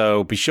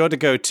 So be sure to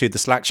go to the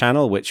Slack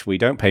channel, which we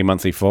don't pay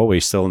monthly for. We're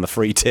still in the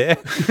free tier.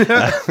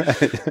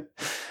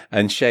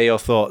 And share your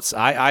thoughts.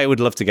 I would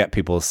love to get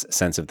people's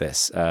sense of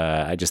this.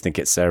 I just think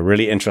it's a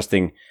really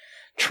interesting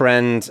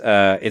trend.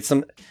 It's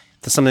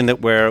something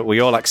that we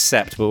all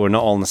accept, but we're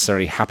not all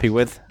necessarily happy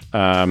with.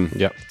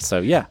 So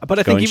yeah. But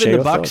I think even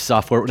the boxed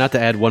software, not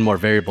to add one more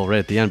variable right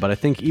at the end, but I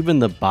think even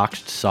the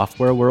boxed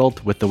software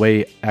world, with the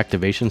way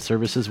activation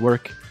services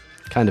work,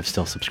 kind of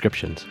still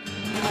subscriptions.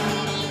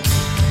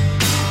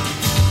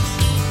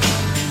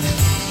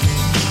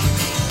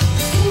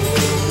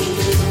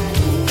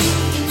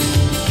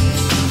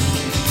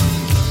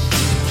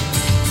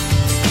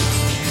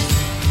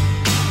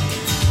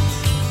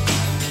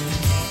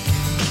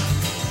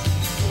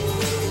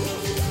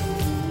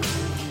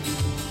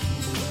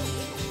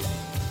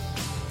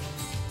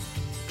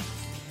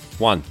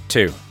 One,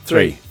 2,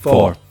 3,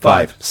 4,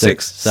 5,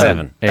 6,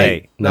 7,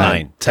 8,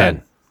 9,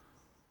 10.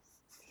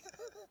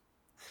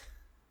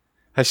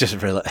 That's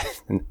just really.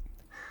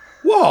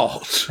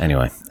 What?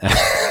 Anyway,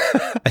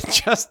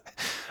 I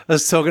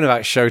was talking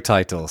about show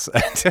titles.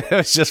 I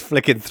was just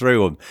flicking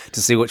through them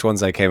to see which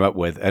ones I came up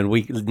with, and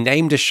we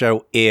named a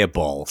show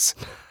Earballs.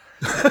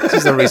 This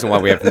is the reason why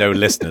we have no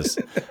listeners.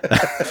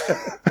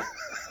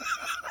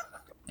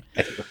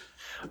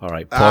 All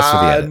right, pause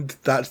for the edit. And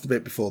that's the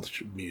bit before the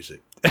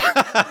music.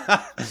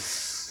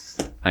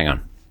 Hang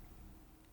on.